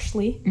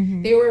harshly.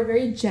 They were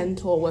very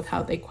gentle with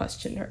how they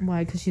questioned her.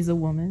 Why? Because she's a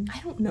woman.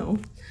 I don't know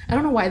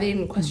why they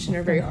didn't question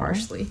her very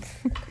harshly.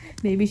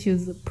 Maybe she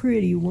was a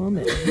pretty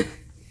woman.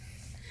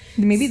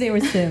 Maybe they were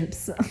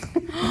simps.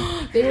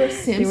 They were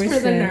simps for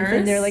the nurse,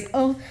 and they're like,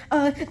 "Oh,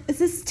 is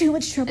this too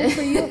much trouble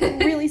for you? I'm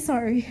really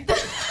sorry."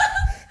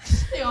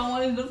 They all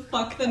wanted to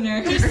fuck the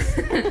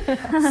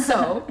nurse.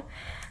 So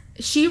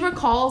she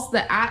recalls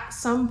that at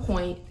some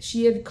point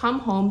she had come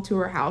home to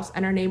her house,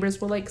 and her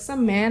neighbors were like,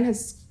 "Some man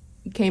has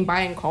came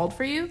by and called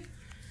for you,"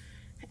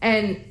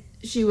 and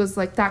she was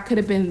like, "That could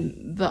have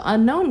been the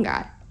unknown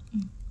guy."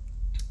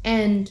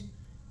 And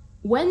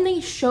when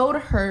they showed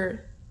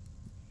her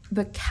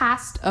the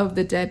cast of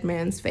the dead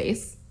man's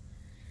face,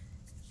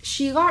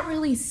 she got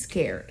really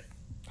scared.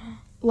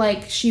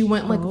 Like, she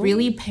went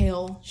really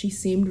pale. She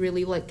seemed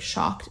really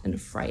shocked and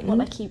frightened.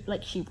 What,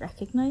 she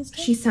recognized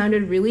him? She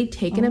sounded really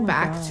taken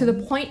aback to the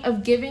point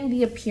of giving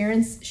the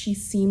appearance she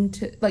seemed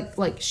to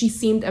like she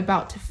seemed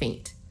about to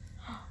faint.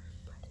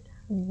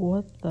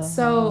 What the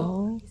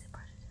So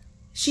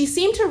she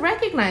seemed to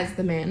recognize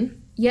the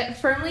man, yet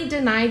firmly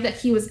denied that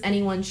he was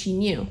anyone she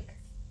knew.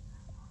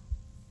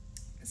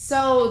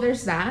 So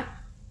there's that.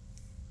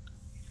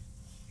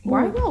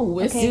 Why are y'all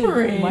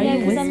whispering? Why are Yeah, you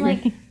because I'm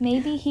like, whispering?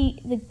 maybe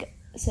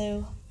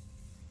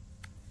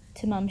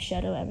Tamam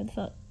Shud or whatever the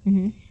fuck.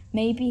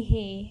 Maybe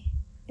he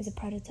is a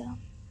predator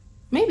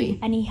Maybe.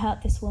 and he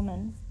hurt this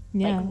woman,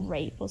 Yeah. like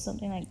rape or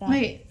something like that.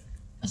 Wait.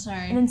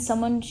 Sorry. And then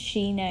someone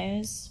she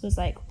knows was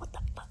like, "What the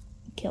fuck?"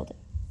 Killed him.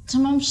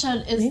 Tamam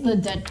Shud is the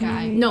dead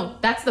guy. No,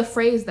 that's the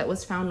phrase that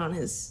was found on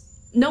his.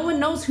 No one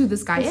knows who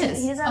this guy He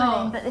is. doesn't have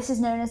a name, but this is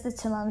known as the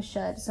Tamam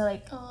Shud. So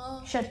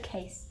Shud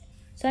case.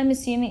 So I'm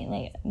assuming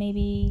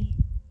maybe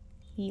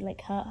he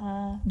hurt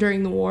her,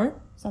 During the war.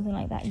 something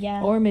like that.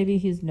 Yeah. Or maybe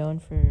he's known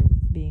for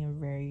being a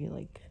very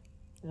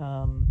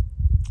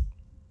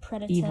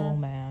Predator. evil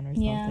man or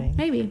Yeah. something.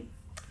 Maybe.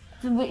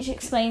 Which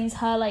explains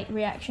her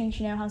reactions.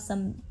 You know how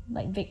some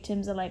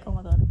victims are like, "Oh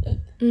my god,"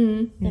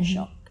 they're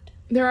shocked.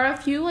 There are a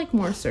few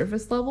more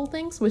surface level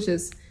things, which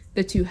is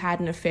the two had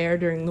an affair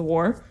during the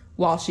war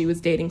while she was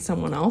dating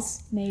someone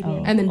else, Maybe.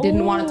 and then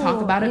didn't want to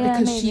talk about it yeah,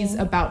 because maybe. she's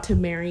about to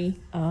marry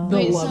the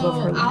Wait, love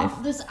of her life.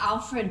 This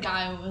Alfred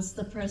guy was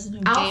the person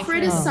who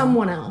Alfred gave is her.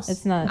 someone else.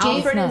 It's not.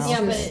 Alfred it's is not.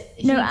 Yeah, but just-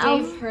 he No,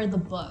 gave her the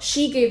book.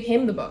 She gave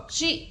him the book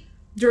She.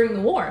 during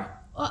the war.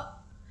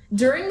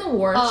 During the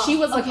war, Oh, she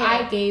was like, okay.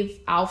 I gave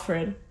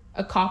Alfred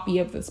a copy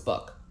of this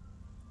book.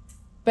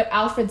 But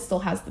Alfred still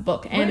has the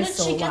book and Where is did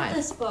still she alive. get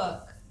this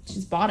book?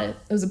 She's bought it.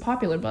 It was a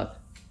popular book.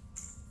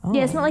 Oh.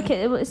 Yeah, it's not like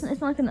it's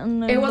not like an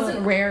unknown. It wasn't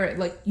book.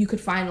 rare. You could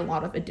find a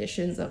lot of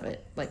editions of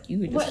it. You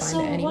could just find So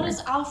it anywhere. what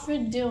is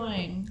Alfred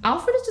doing?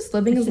 Alfred is just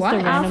living It's his just a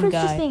life. random Alfred's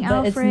guy, just being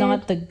but it's Alfred.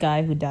 not the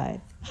guy who died.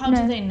 How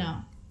No. do they know?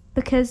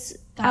 Because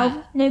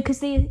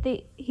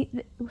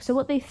so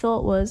what they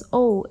thought was,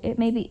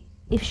 maybe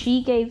if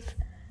she gave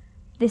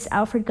this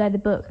Alfred guy the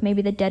book,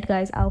 maybe the dead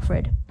guy's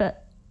Alfred,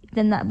 but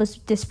then that was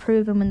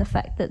disproven when the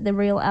fact that the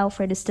real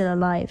Alfred is still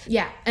alive.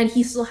 Yeah, and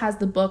he still has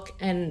the book,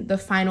 and the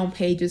final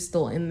page is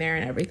still in there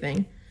and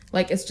everything.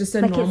 It's just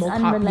a Like, it's normal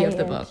copy of the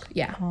unrelated. book.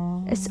 Yeah.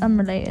 It's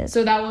unrelated.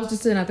 So that was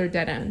just another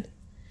dead end.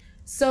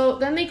 So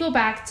then they go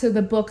back to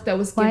the book that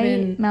was Why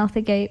given. mouth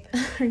agape?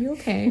 Are you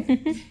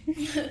okay?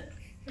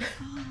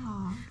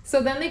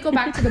 So then they go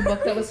back to the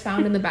book that was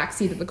found in the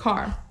backseat of the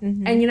car.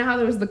 And you know how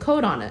there was the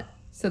code on it?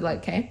 So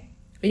okay,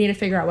 we need to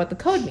figure out what the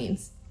code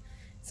means.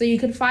 So you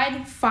could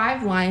find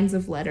 5 lines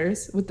of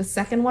letters with the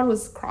second one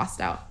was crossed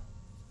out.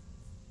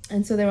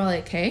 And so they were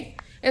like, okay,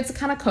 it's a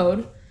kind of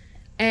code.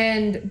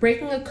 And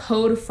breaking a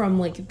code from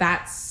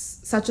that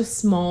such a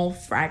small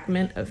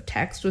fragment of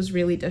text was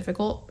really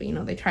difficult. You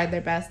know, they tried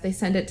their best. They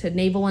sent it to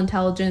naval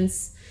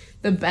intelligence,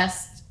 the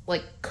best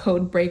like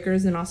code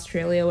breakers in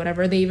Australia,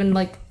 whatever. They even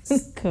like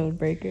Code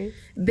breakers.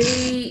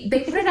 they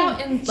put it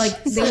out in like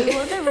What's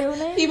their real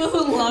name? People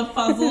who love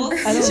puzzles.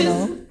 I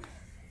don't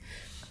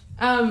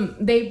know.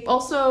 They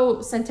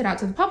also sent it out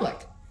to the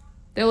public.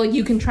 They're like,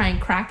 you can try and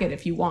crack it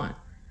if you want.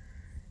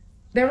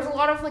 There was a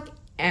lot of like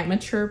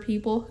amateur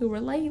people who were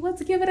like,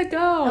 let's give it a go.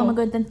 Oh my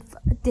god, then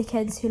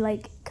dickheads who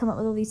like come up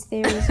with all these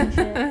theories and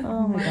shit.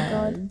 Oh my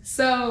god.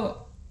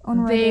 So On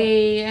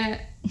Reddit.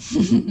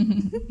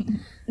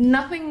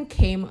 nothing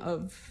came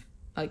of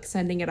like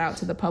sending it out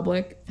to the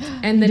public,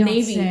 and the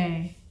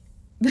Navy,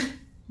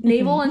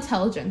 naval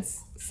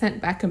intelligence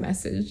sent back a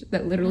message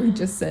that literally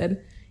just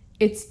said,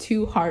 "It's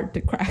too hard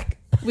to crack.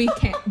 We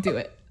can't do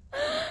it."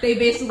 They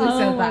basically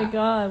said Oh my that.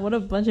 god, what a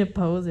bunch of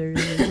posers.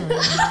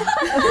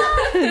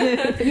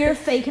 You're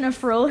faking a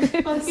fraud.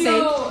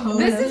 So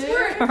this is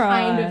where it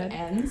kind of God.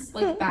 ends.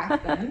 Like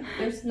back then,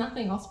 there's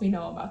nothing else we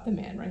know about the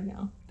man right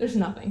now. There's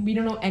nothing. We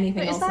don't know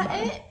anything else about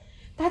him.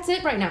 That's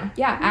it right now.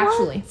 Yeah,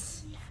 actually.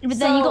 But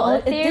then you got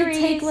all the It did theories.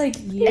 take like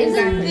years.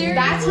 Exactly. theory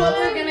That's what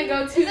time? we're gonna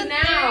go to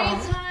now.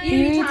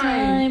 Theory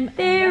time.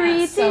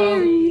 Theory, So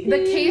theory. the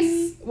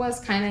case was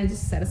kind of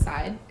just set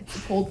aside. It's a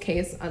cold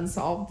case,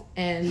 unsolved,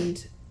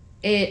 and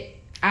it,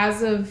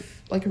 as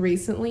of like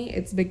recently,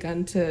 it's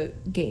begun to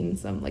gain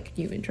some like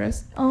new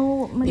interest.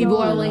 Oh my People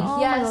god. are like, Oh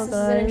my yes, god, this is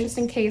an guys.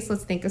 interesting case.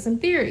 Let's think of some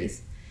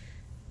theories.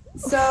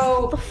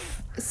 So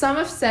some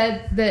have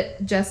said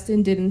that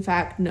Justin did in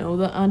fact know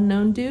the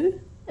unknown dude,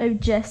 Oh,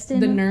 Justin.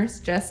 the nurse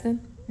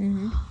Justin,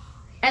 and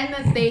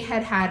that they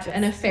had had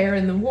an affair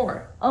in the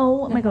war.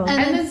 Oh my god.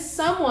 And then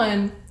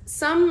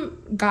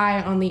some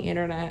guy on the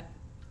internet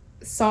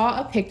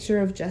saw a picture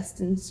of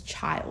Justin's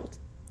child.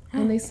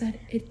 And they said,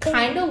 it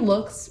kind of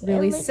looks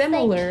really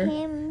similar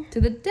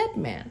to the dead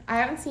man. I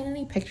haven't seen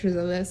any pictures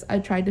of this. I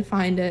tried to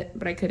find it,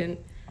 but I couldn't.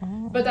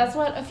 But that's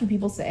what a few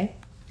people say.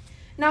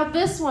 Now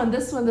this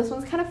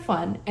one's kind of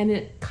fun. And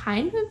it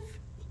kind of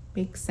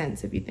makes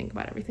sense if you think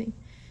about everything.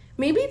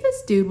 Maybe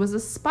this dude was a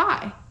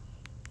spy.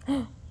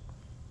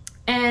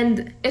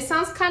 And it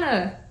sounds kind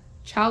of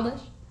childish.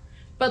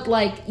 But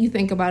like, you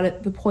think about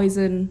it, the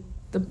poison,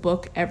 the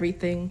book,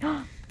 everything.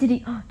 Did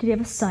he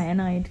have a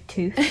cyanide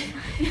tooth?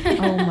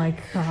 Oh my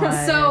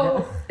god.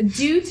 So,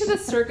 due to the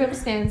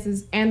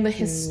circumstances and the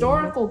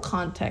historical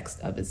context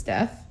of his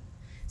death,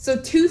 so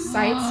 2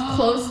 sites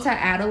close to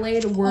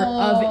Adelaide were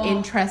of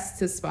interest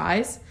to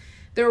spies.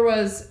 There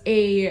was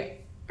a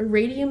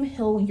Radium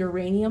Hill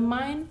uranium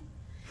mine,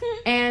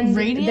 and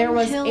there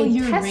was a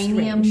test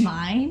range.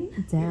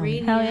 mine. Damn.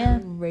 Hell yeah.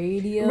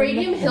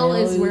 Radium Hill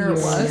is where it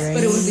was,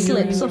 but it was a Slips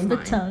uranium off the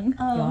mine. tongue.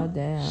 God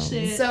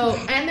damn. So,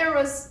 and there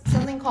was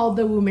something called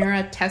the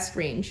Woomera Test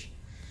Range,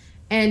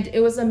 and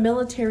it was a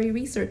military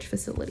research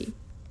facility.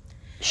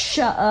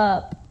 Shut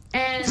up.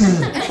 And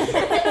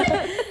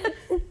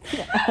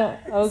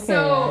Okay.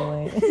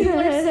 so Emily. people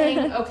are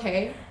saying,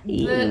 okay,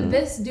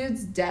 this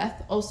dude's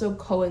death also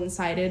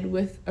coincided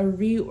with a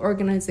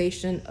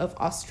reorganization of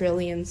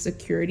Australian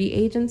security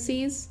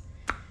agencies,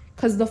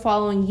 because the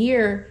following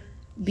year,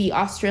 the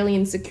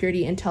Australian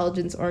Security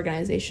Intelligence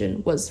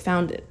Organization was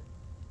founded.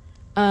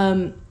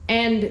 And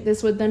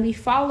this would then be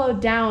followed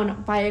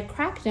down by a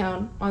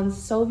crackdown on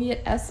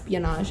Soviet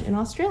espionage in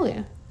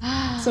Australia.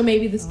 So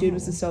maybe this dude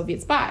was a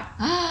Soviet spy.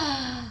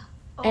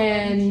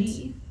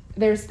 And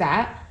there's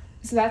that.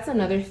 So that's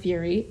another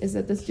theory, is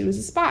that this dude was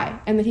a spy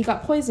and that he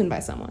got poisoned by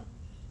someone.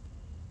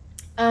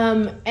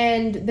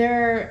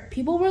 And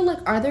people were like,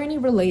 are there any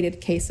related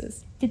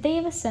cases? Did they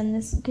ever send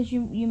this? Because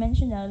you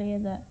mentioned earlier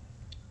that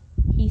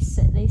they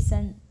sent. This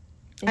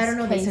I don't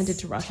know if they case sent it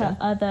to Russia.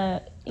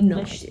 other No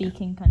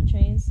English-speaking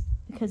countries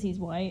because he's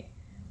white.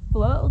 But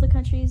what about all the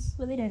countries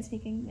where they don't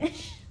speak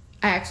English?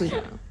 I actually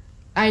don't know.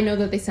 I know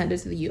that they sent it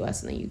to the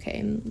US and the UK,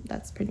 and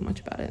that's pretty much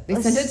about it. They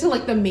sent it to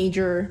like the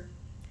major,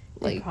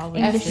 like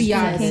probably FBI,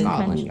 English-speaking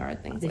Scotland country.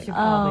 Yard, things They like should that.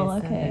 probably Oh,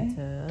 okay. send it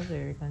to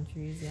other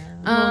countries, yeah.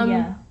 Oh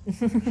yeah.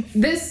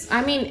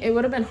 It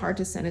would have been hard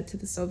to send it to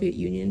the Soviet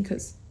Union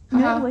because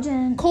No, it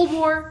wouldn't. Cold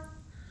War.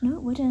 No,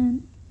 it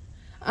wouldn't.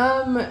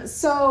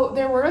 So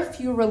there were a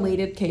few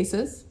related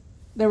cases.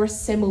 There were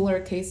similar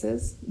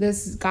cases.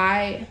 This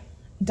guy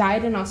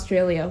died in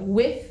Australia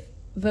with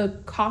the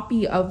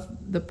copy of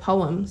the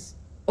poems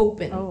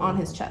open on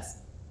his chest.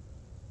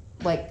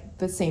 Like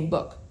the same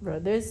book. Bro,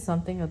 there's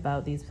something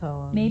about these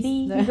poems.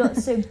 Maybe he got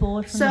so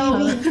bored from So-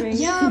 the poetry.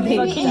 Yeah, he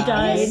maybe fucking it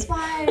died. is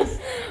spies.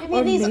 Maybe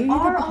Or these maybe the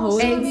are also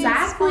poets-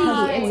 Exactly,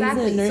 spies.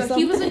 exactly. Or So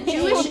he was a something.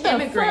 Jewish What the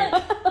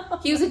immigrant.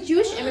 He was a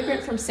Jewish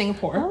immigrant from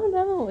Singapore. Oh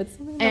no, it's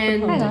something about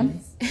And- the Hang on.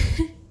 poems.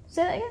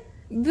 Say that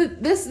again.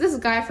 This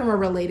guy from a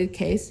related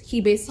case,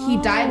 he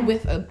died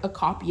with a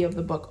copy of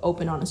the book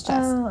open on his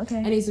chest. Oh, okay.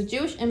 And he's a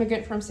Jewish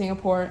immigrant from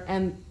Singapore,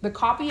 and the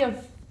copy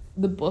of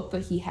the book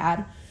that he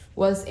had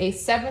was a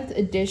 7th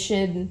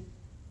edition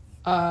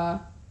a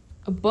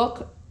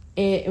book.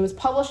 It was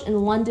published in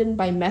London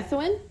by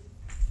Methuen.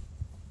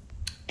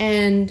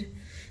 And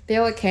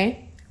they're like,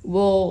 okay,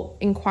 will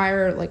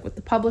inquire like with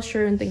the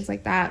publisher and things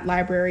like that,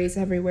 libraries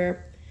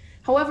everywhere.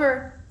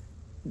 However,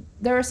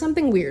 there was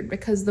something weird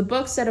because the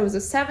book said it was a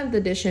 7th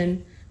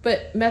edition,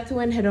 but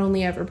Methuen had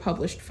only ever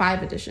published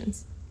 5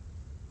 editions.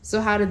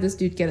 So how did this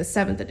dude get a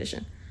 7th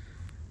edition?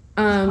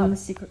 The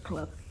secret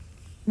club.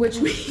 Which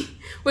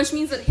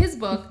means that his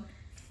book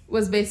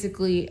was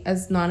basically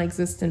as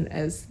non-existent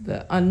as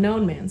the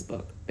unknown man's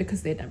book,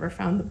 because they never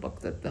found the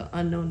book that the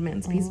unknown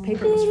man's piece of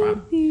paper was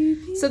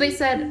from. So they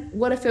said,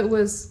 what if it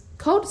was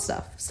code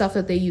stuff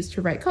that they used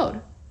to write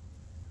code?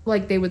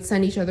 Like they would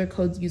send each other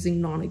codes using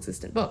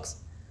non-existent books.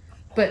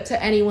 But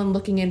to anyone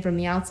looking in from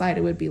the outside,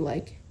 it would be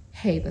like,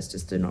 hey, that's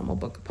just a normal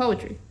book of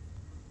poetry.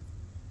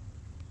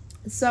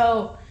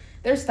 So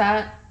there's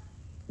that.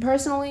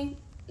 Personally,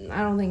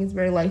 I don't think it's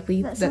very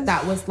likely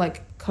that was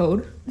like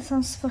code. That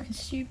sounds fucking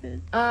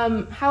stupid.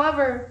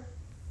 However,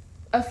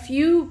 a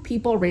few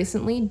people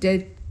recently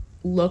did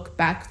look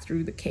back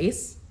through the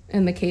case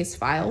and the case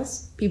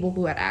files, people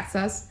who had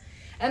access,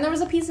 and there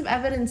was a piece of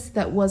evidence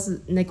that was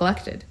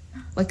neglected.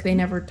 Like they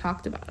never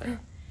talked about it.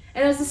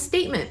 And it was a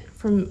statement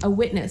from a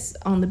witness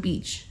on the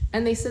beach.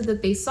 And they said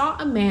that they saw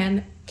a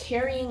man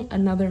carrying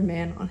another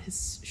man on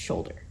his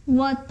shoulder.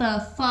 What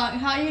the fuck?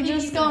 How you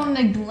just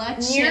gonna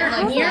neglect shit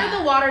like Near that?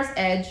 the water's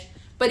edge,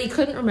 but he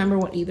couldn't remember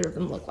what either of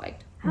them looked like.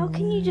 How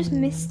can you just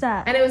miss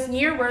that? And it was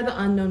near where the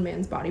unknown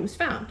man's body was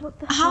found. What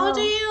the How hell?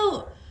 do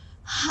you...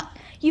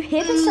 You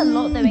hear this a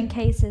lot though in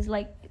cases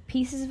like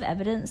pieces of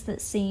evidence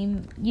that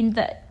seem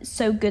that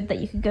so good that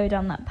you could go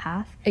down that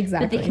path.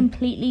 Exactly. But they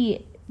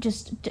completely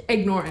just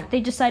Ignore it. they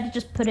decide to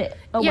just put it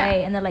away Yeah.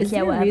 and they're like, Is yeah,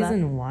 there a whatever.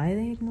 reason why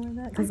they ignore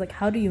that? Because like,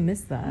 how do you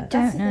miss that?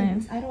 Don't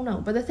know. I don't know.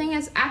 But the thing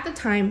is, at the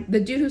time, the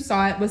dude who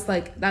saw it was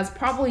like, that's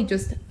probably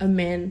just a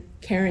man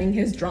carrying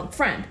his drunk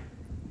friend.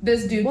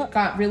 This dude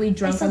got really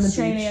drunk on the beach.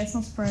 It's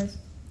not surprised.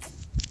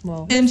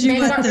 Well, And you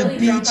Man at got the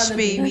really drunk beach, on the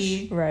baby.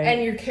 beach, right.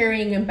 and you're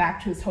carrying him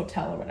back to his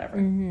hotel or whatever.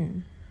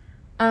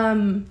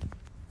 Mm-hmm.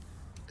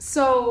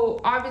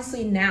 So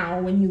obviously now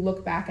when you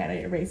look back at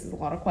it, it raises a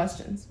lot of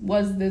questions.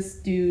 Was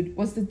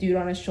the dude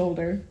on his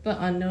shoulder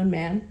the unknown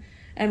man?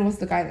 And was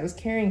the guy that was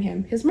carrying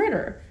him his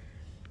murderer?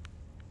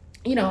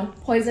 You know,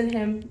 poisoned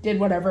him, did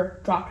whatever,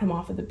 dropped him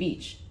off at the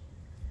beach.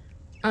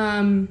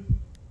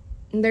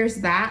 There's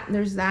that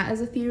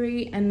as a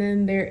theory, and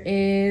then there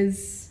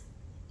is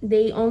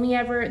they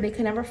could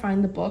never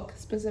find the book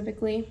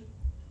specifically.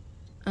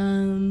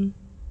 And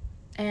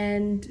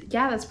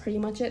yeah, that's pretty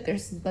much it.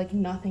 There's like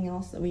nothing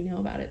else that we know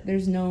about it.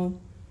 There's no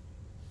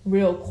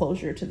real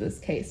closure to this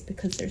case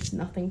because there's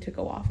nothing to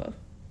go off of.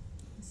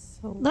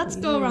 So Let's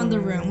go around the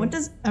room. What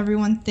does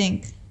everyone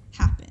think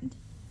happened?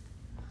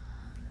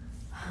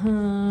 I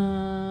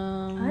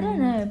don't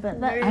know, but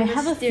Very I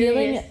have a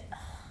feeling. mysterious.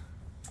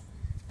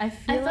 I I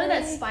feel feel like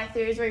that spy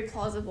theory is very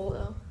plausible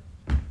though.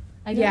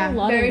 I get Yeah, a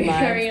lot very, of vibes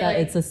very, that like-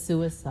 it's a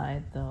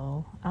suicide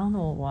though. I don't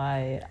know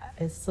why.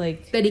 It's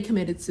like That he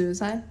committed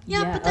suicide?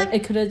 Yeah, but like, then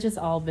it could have just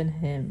all been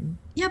him.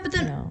 yeah, but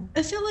then No.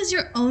 if it was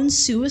your own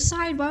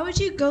suicide, why would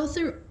you go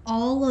through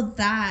all of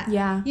that?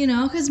 Yeah. You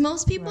know, because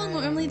most people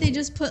normally they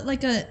just put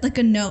like a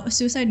note, a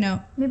suicide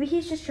note. maybe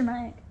he's just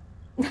dramatic.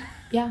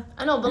 Yeah.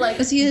 I know, but like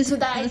Was he to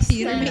that a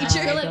theater extent, I major?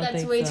 feel I like don't that's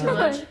think way so. too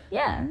much.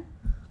 Yeah.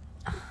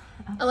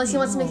 Unless he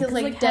wants to make his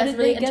like Like, how death did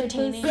really they get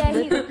entertaining. Yeah,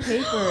 he- the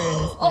paper?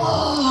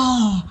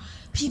 Oh,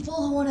 people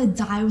who want to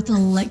die with a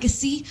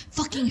legacy,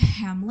 fucking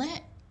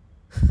Hamlet.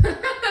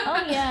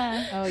 Oh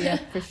yeah. Oh yeah,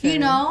 for sure. You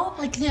know,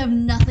 like they have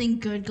nothing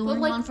good going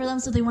like- on for them,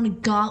 so they want to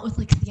go out with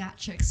like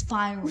theatrics,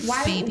 fireworks,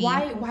 baby.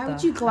 Why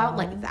would you go out hell?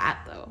 like that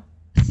though?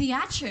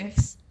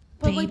 Theatrics,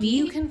 But baby. like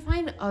you can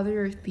find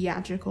other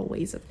theatrical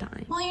ways of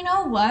dying. Well, you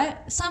know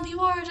what? Some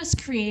people are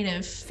just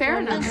creative. Fair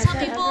enough. And Has some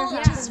that people ever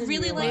just happened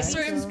really in like real life?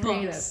 certain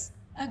Creative. books.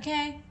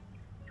 Okay?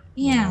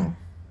 Yeah.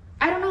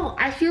 I don't know.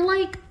 I feel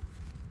like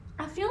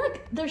I feel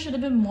like there should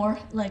have been more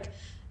like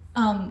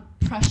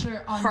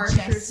pressure on harsher.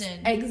 Justin.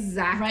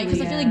 Exactly. Right?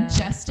 Because I feel like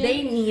Justin,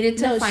 They needed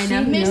to No, find she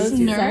out Miss knows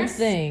Nurse,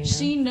 something.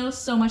 she knows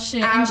so much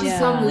shit. And she's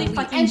Absolutely. probably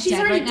fucking And she's dead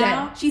already right dead.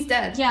 now. She's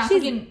dead. Yeah, She's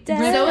fucking dead.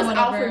 ripped So or is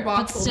whatever, Alfred but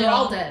Boxall. still.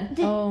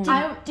 They're all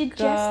dead. Did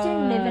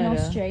Justin live in God.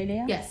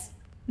 Australia? Yes.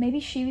 Maybe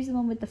she was the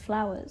one with the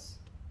flowers.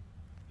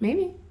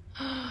 Maybe.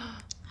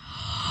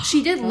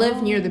 She did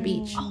live near the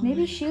beach.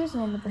 Maybe she was the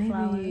one with the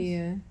flowers.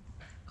 Maybe.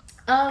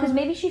 Because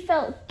maybe she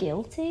felt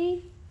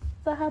guilty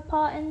for her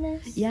part in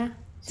this. Yeah.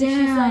 So she's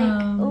like,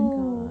 Damn.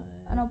 oh,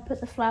 and I'll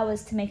put the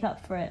flowers to make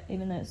up for it,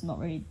 even though it's not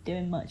really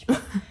doing much.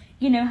 But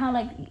you know how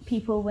like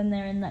people, when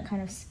they're in that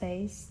kind of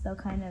space, they'll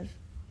kind of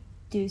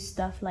do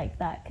stuff like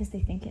that because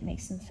they think it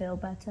makes them feel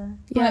better.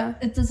 Yeah.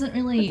 But it doesn't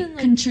really But then,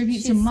 like, contribute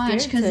too she's much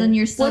scared because to- then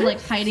you're still What like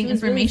if hiding she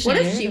was really information.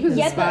 What if she was a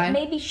Yeah, spy? but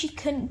maybe she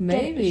couldn't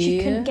Maybe. she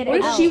couldn't get What it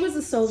if out. she was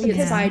a Soviet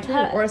Because spy too,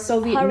 her- or a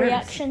Soviet her nurse?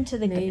 reaction to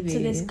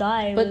Maybe. this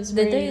guy But was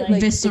did really they like,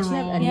 like? Did she visceral.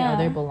 have any Yeah.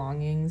 other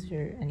belongings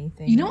or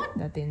anything? You know what?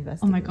 that they Oh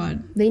investigated? my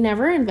god. They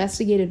never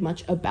investigated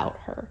much about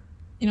her.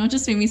 You know what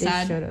just made me They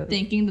sad? should've.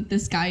 Thinking that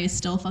this guy is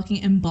still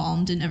fucking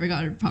embalmed and never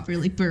got a proper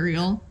like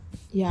burial.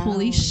 Yeah.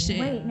 Holy shit.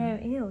 wait, no,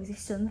 ew, is he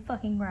still in the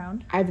fucking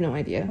ground? I have no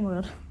idea. Oh my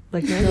god.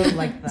 Like still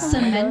like that.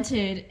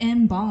 cemented,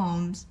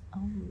 embalmed.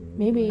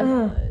 Maybe.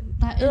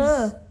 That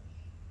is.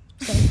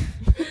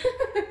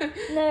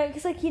 No,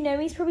 because like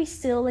he's probably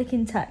still like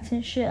intact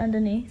and shit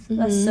underneath.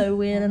 That's so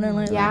weird. And then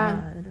like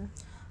Yeah.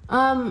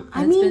 I it's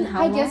mean, been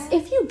how I guess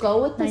long? if you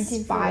go with the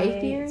spy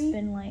 1948, theory, it's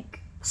been like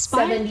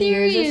Spy 70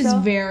 theory years or is so.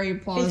 very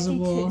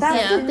plausible.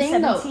 that's Yeah. the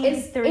thing though. Is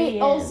 73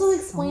 it also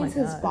years. explains Oh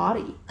my his God.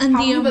 body. And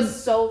How the, he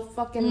was so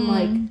fucking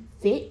like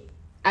fit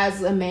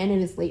as a man in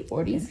his late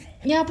 40s.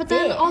 Yeah, but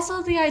then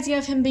also the idea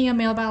of him being a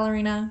male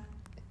ballerina.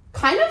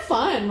 Kind of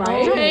fun,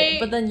 right? Right.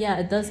 But then yeah,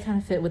 it does kind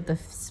of fit with the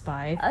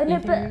spy I know,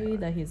 but theory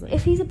that he's like.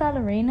 if he's a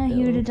ballerina,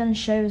 he would have done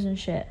shows and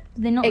shit.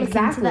 They're not looking into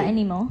Exactly. that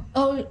anymore.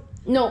 Oh,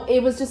 No,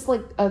 it was just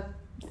like a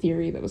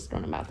theory that was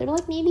thrown about. They were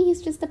like, maybe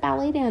he's just a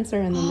ballet dancer,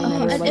 and then they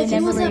never and like. if he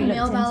was a never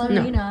male looked into it.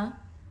 ballerina,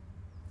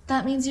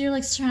 that means you're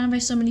like surrounded by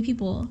so many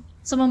people.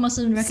 Someone must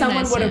have recognized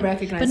Someone would have him.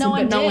 recognized but him, no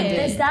one but no one did. did.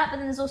 There's that, but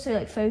then there's also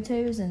like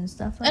photos and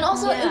stuff like And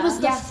also, that. it was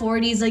the Yeah.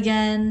 40s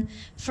again.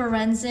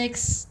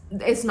 Forensics.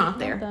 It's not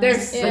there.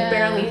 There's like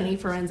barely any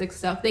forensic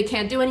stuff. They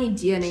can't do any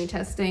DNA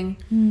testing.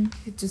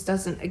 It just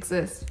doesn't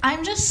exist.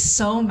 I'm just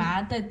so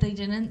mad that they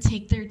didn't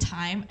take their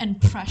time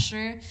and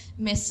pressure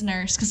Miss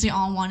Nurse because they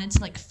all wanted to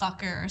like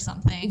fuck her or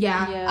something.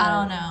 Yeah. I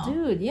don't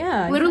know. Dude,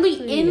 yeah. Literally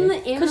exactly. in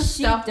the 'Cause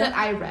she stuff that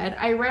def-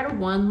 I read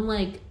one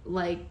like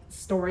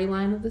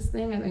storyline of this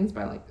thing. I think it's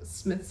by like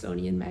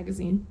Smithsonian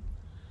Magazine.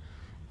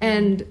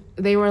 And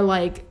they were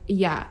like,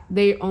 yeah,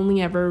 they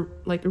only ever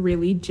like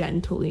really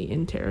gently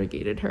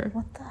interrogated her.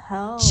 What the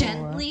hell?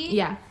 Gently?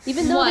 Yeah.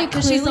 Even though What? they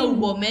Because she's a clearly-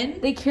 woman?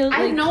 They clearly, I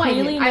have no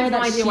idea. clearly I have know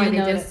no that idea she why they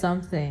did knows it.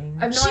 something.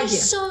 I have no She's idea.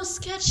 so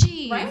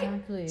sketchy. Right?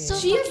 Exactly. So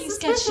She is fucking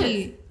suspicious.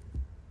 sketchy.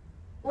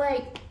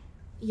 Like,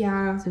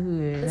 yeah.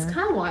 Dude. It's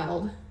kind of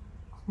wild.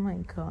 Oh my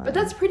god. But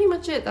that's pretty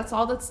much it. That's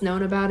all that's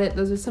known about it.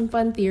 Those are some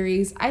fun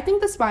theories. I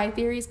think the spy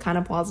theory is kind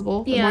of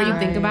plausible the more you Yeah.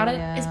 think about it.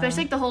 Yeah.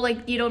 Especially like the whole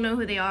like you don't know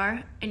who they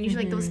are, and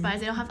usually like those spies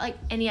they don't have like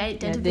any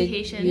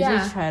identification. usually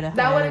try to hide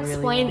that would it really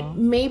explain. well.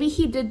 Maybe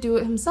he did do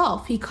it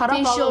himself. He cut off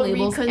all the Facial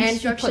labels and he put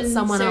reconstruction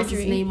someone else's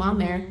surgery. name on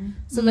there,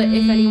 so that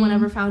if anyone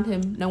ever found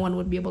him, no one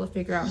would be able to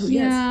figure out who he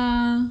is.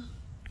 Yeah.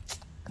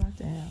 God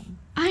damn.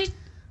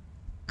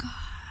 God.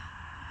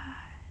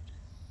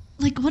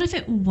 Like, what if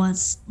it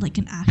was like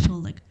an actual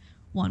like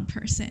one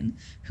person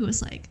who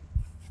was like,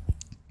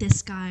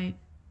 this guy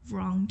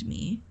wronged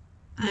me.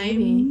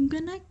 I'm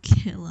gonna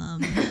kill him.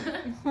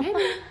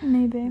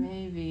 Maybe.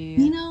 Maybe.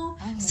 You know?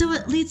 So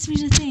it leads me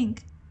to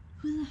think,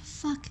 who the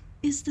fuck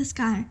is this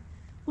guy?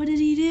 What did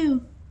he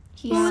do?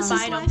 He What was his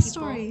spied on life people.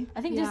 story? I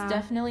think Yeah. there's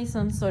definitely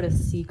some sort of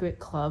secret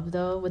club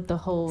though with the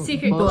whole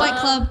Secret book. club. Fight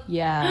Club.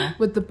 Yeah.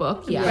 With the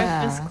book, yeah.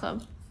 Breakfast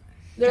Club.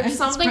 There's Guys,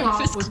 something it's off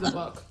Breakfast with the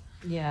Club. book.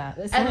 Yeah. It's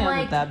And, something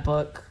like, with that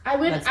book I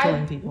would that's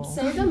killing people.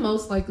 say the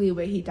most likely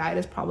way he died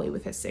is probably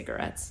with his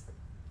cigarettes.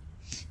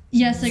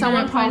 Yes, cigarette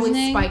Someone probably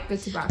poisoning. spiked the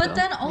tobacco. But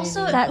then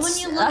also, That's when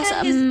you look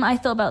at his I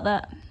thought about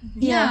that.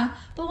 yeah,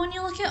 but when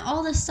you look at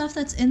all the stuff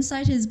that's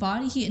inside his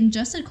body, he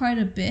ingested quite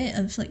a bit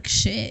of like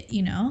shit,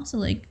 you know. So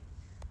like,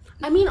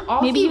 I mean,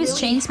 all Maybe he was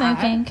really chain had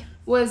smoking.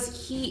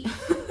 Was he?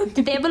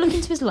 Did they ever look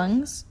into his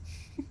lungs?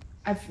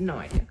 I've no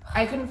idea.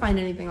 I couldn't find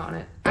anything on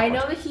it. I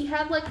know that he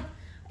had like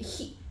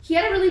he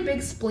had a really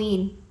big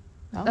spleen.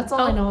 That's all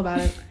I know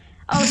about it.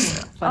 Oh,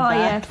 Fun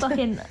yeah, fact.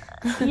 fucking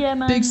yeah,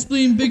 man.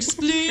 spleen, big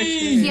spleen.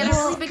 He had a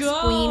really big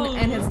spleen,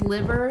 and his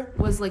liver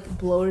was like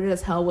bloated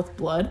as hell with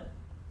blood,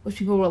 which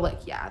people were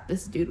like, "Yeah,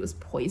 this dude was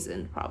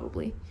poisoned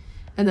probably."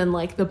 And then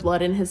like the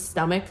blood in his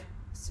stomach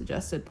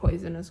suggested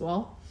poison as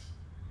well,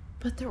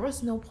 but there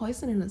was no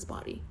poison in his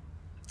body.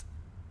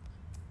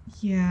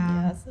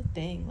 Yeah, that's the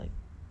thing.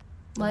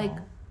 Like,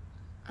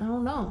 I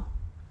don't know.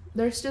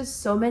 There's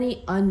just so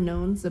many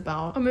unknowns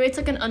about Or maybe it's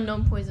like an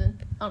unknown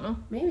poison. I don't know.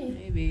 maybe.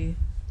 maybe.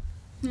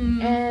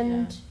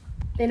 And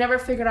they never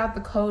figured out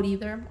the code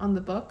either on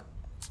the book.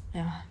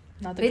 Yeah.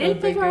 Not the They didn't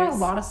code figure out a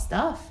breakers. lot of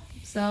stuff.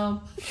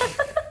 So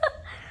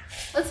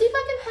let's see if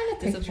I can find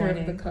a picture of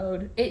the Disappointing.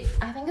 code.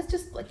 I think it's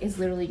just like it's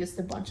literally just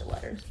a bunch of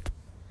letters.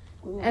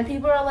 And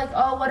people are like,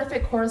 oh, what if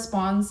it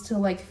corresponds to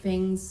like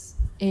things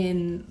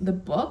in the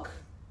book?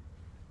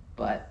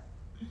 But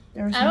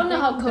there's I don't know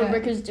how nothing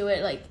that- codebreakers do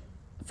it. Like,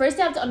 first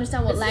they have to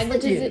understand what This is the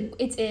languages dude.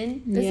 it's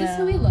in, This is Yeah.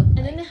 who we look and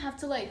like. then they have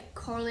to like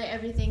correlate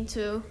everything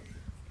to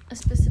a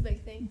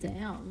specific thing.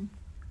 Damn.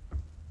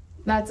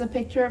 That's a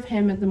picture of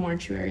him at the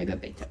mortuary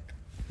that they took.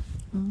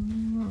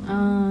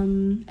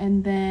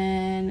 And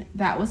then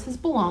that was his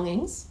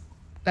belongings.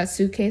 That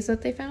suitcase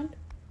that they found.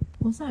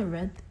 Was that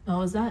red?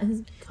 Oh, is that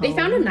his? They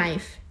found a code?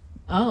 knife.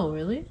 Oh,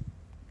 really?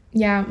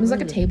 Yeah, it was like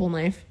a Really? table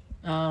knife.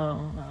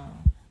 Oh.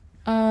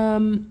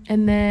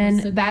 And then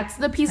What's the that's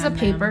the piece of Tamam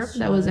paper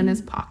that was in Shud?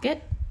 his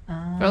pocket,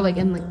 or like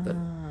in like the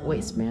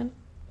waistband.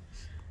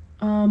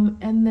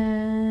 And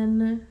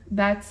then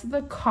that's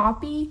the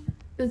copy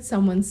that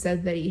someone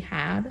said that he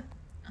had,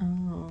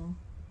 Oh.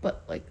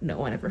 but like no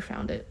one ever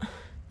found it.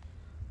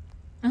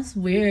 That's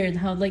weird.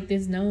 How like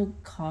there's no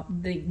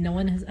no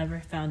one has ever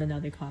found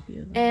another copy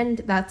of it. And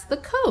that's the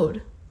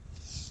code.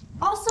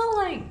 Also,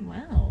 like,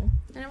 Wow.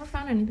 I never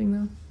found anything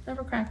though.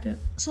 Never cracked it.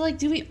 So, like,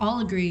 do we all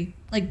agree?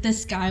 Like,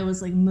 this guy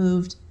was, like,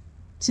 moved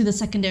to the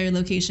secondary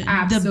location,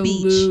 the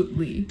beach.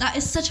 Absolutely. That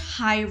is such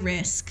high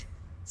risk. The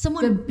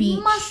Someone beach.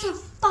 must have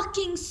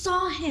fucking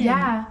saw him.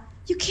 Yeah.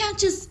 You can't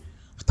just,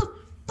 what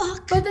the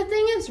fuck? But the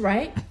thing is,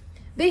 right?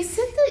 They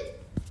said that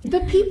the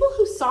people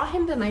who saw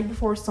him the night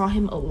before saw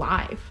him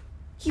alive.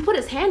 He put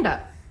his hand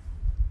up.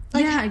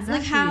 Like, Yeah, exactly.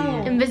 Like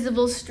how?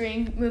 Invisible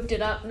string moved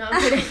it up. No,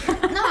 I'm kidding.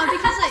 No,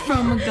 because like,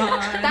 From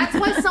God. That's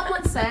why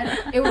someone said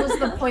it was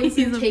the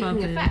poison He's a taking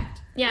puppet.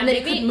 effect. Yeah, and then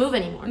it maybe couldn't move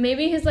anymore.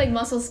 maybe his like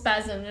muscle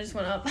spasm just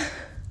went up.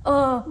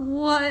 Oh,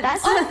 What?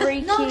 that's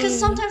freaky. no, because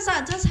sometimes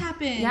that does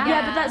happen. Yeah.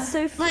 Yeah, but that's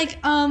so Like,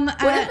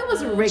 What if it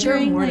was rigor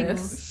during, like,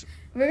 mortis?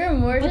 Rigor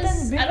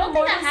mortis. I don't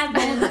think that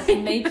happens.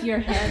 Make your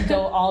hand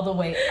go all the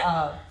way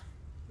up,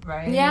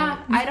 right?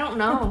 Yeah, I don't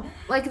know.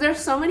 Like, there's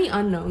so many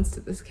unknowns to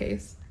this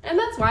case. And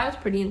that's why it was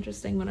pretty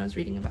interesting when I was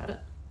reading about it.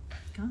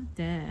 God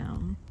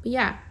damn. But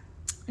yeah.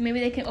 Maybe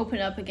they can open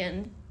it up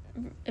again,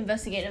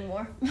 investigate it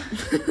more.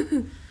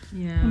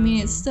 Yeah. I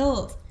mean, it's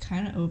still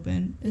kind of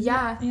open.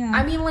 Yeah. Yeah.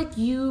 I mean, like,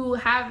 you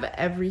have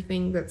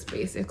everything that's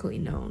basically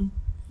known.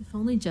 If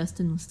only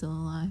Justin was still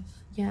alive.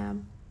 Yeah.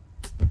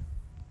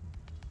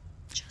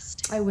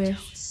 Just I wish.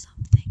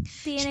 something.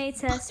 DNA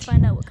test,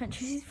 find out what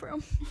country he's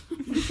from.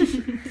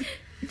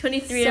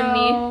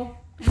 23andMe.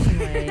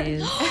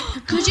 Anyways.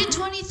 Could you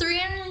 23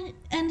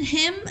 and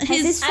him?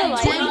 this still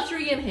live?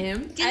 23 and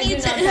him. I do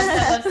not trust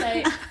that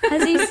website.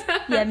 Has he?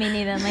 Yeah, me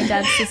neither. My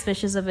dad's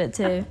suspicious of it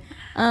too.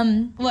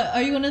 What,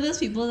 are you one of those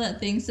people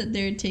that thinks that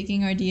they're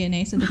taking our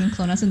DNA so they can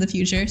clone us in the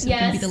future so we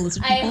can be the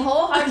lizard I people?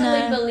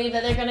 wholeheartedly No. believe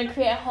that they're gonna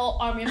create a whole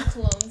army of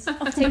clones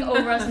to take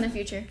over us in the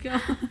future.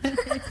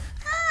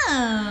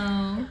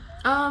 Oh.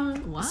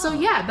 Wow. So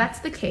yeah, that's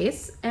the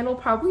case, and we'll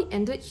probably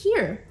end it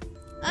here.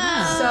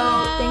 Oh. So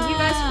thank you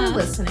guys for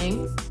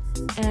listening,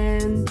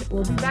 and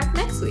we'll be back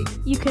next week.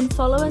 You can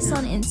follow us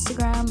on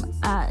Instagram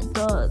at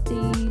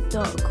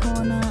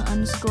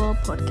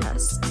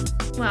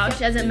 @the.corner_podcast. Wow,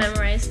 she hasn't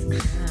memorized. She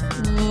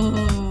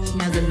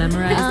has it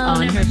memorized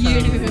on her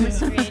Beautiful phone.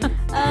 screen.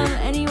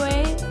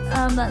 Anyway,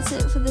 that's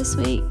it for this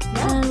week,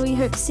 and we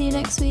hope to see you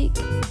next week.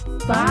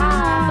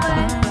 Bye.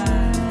 Bye.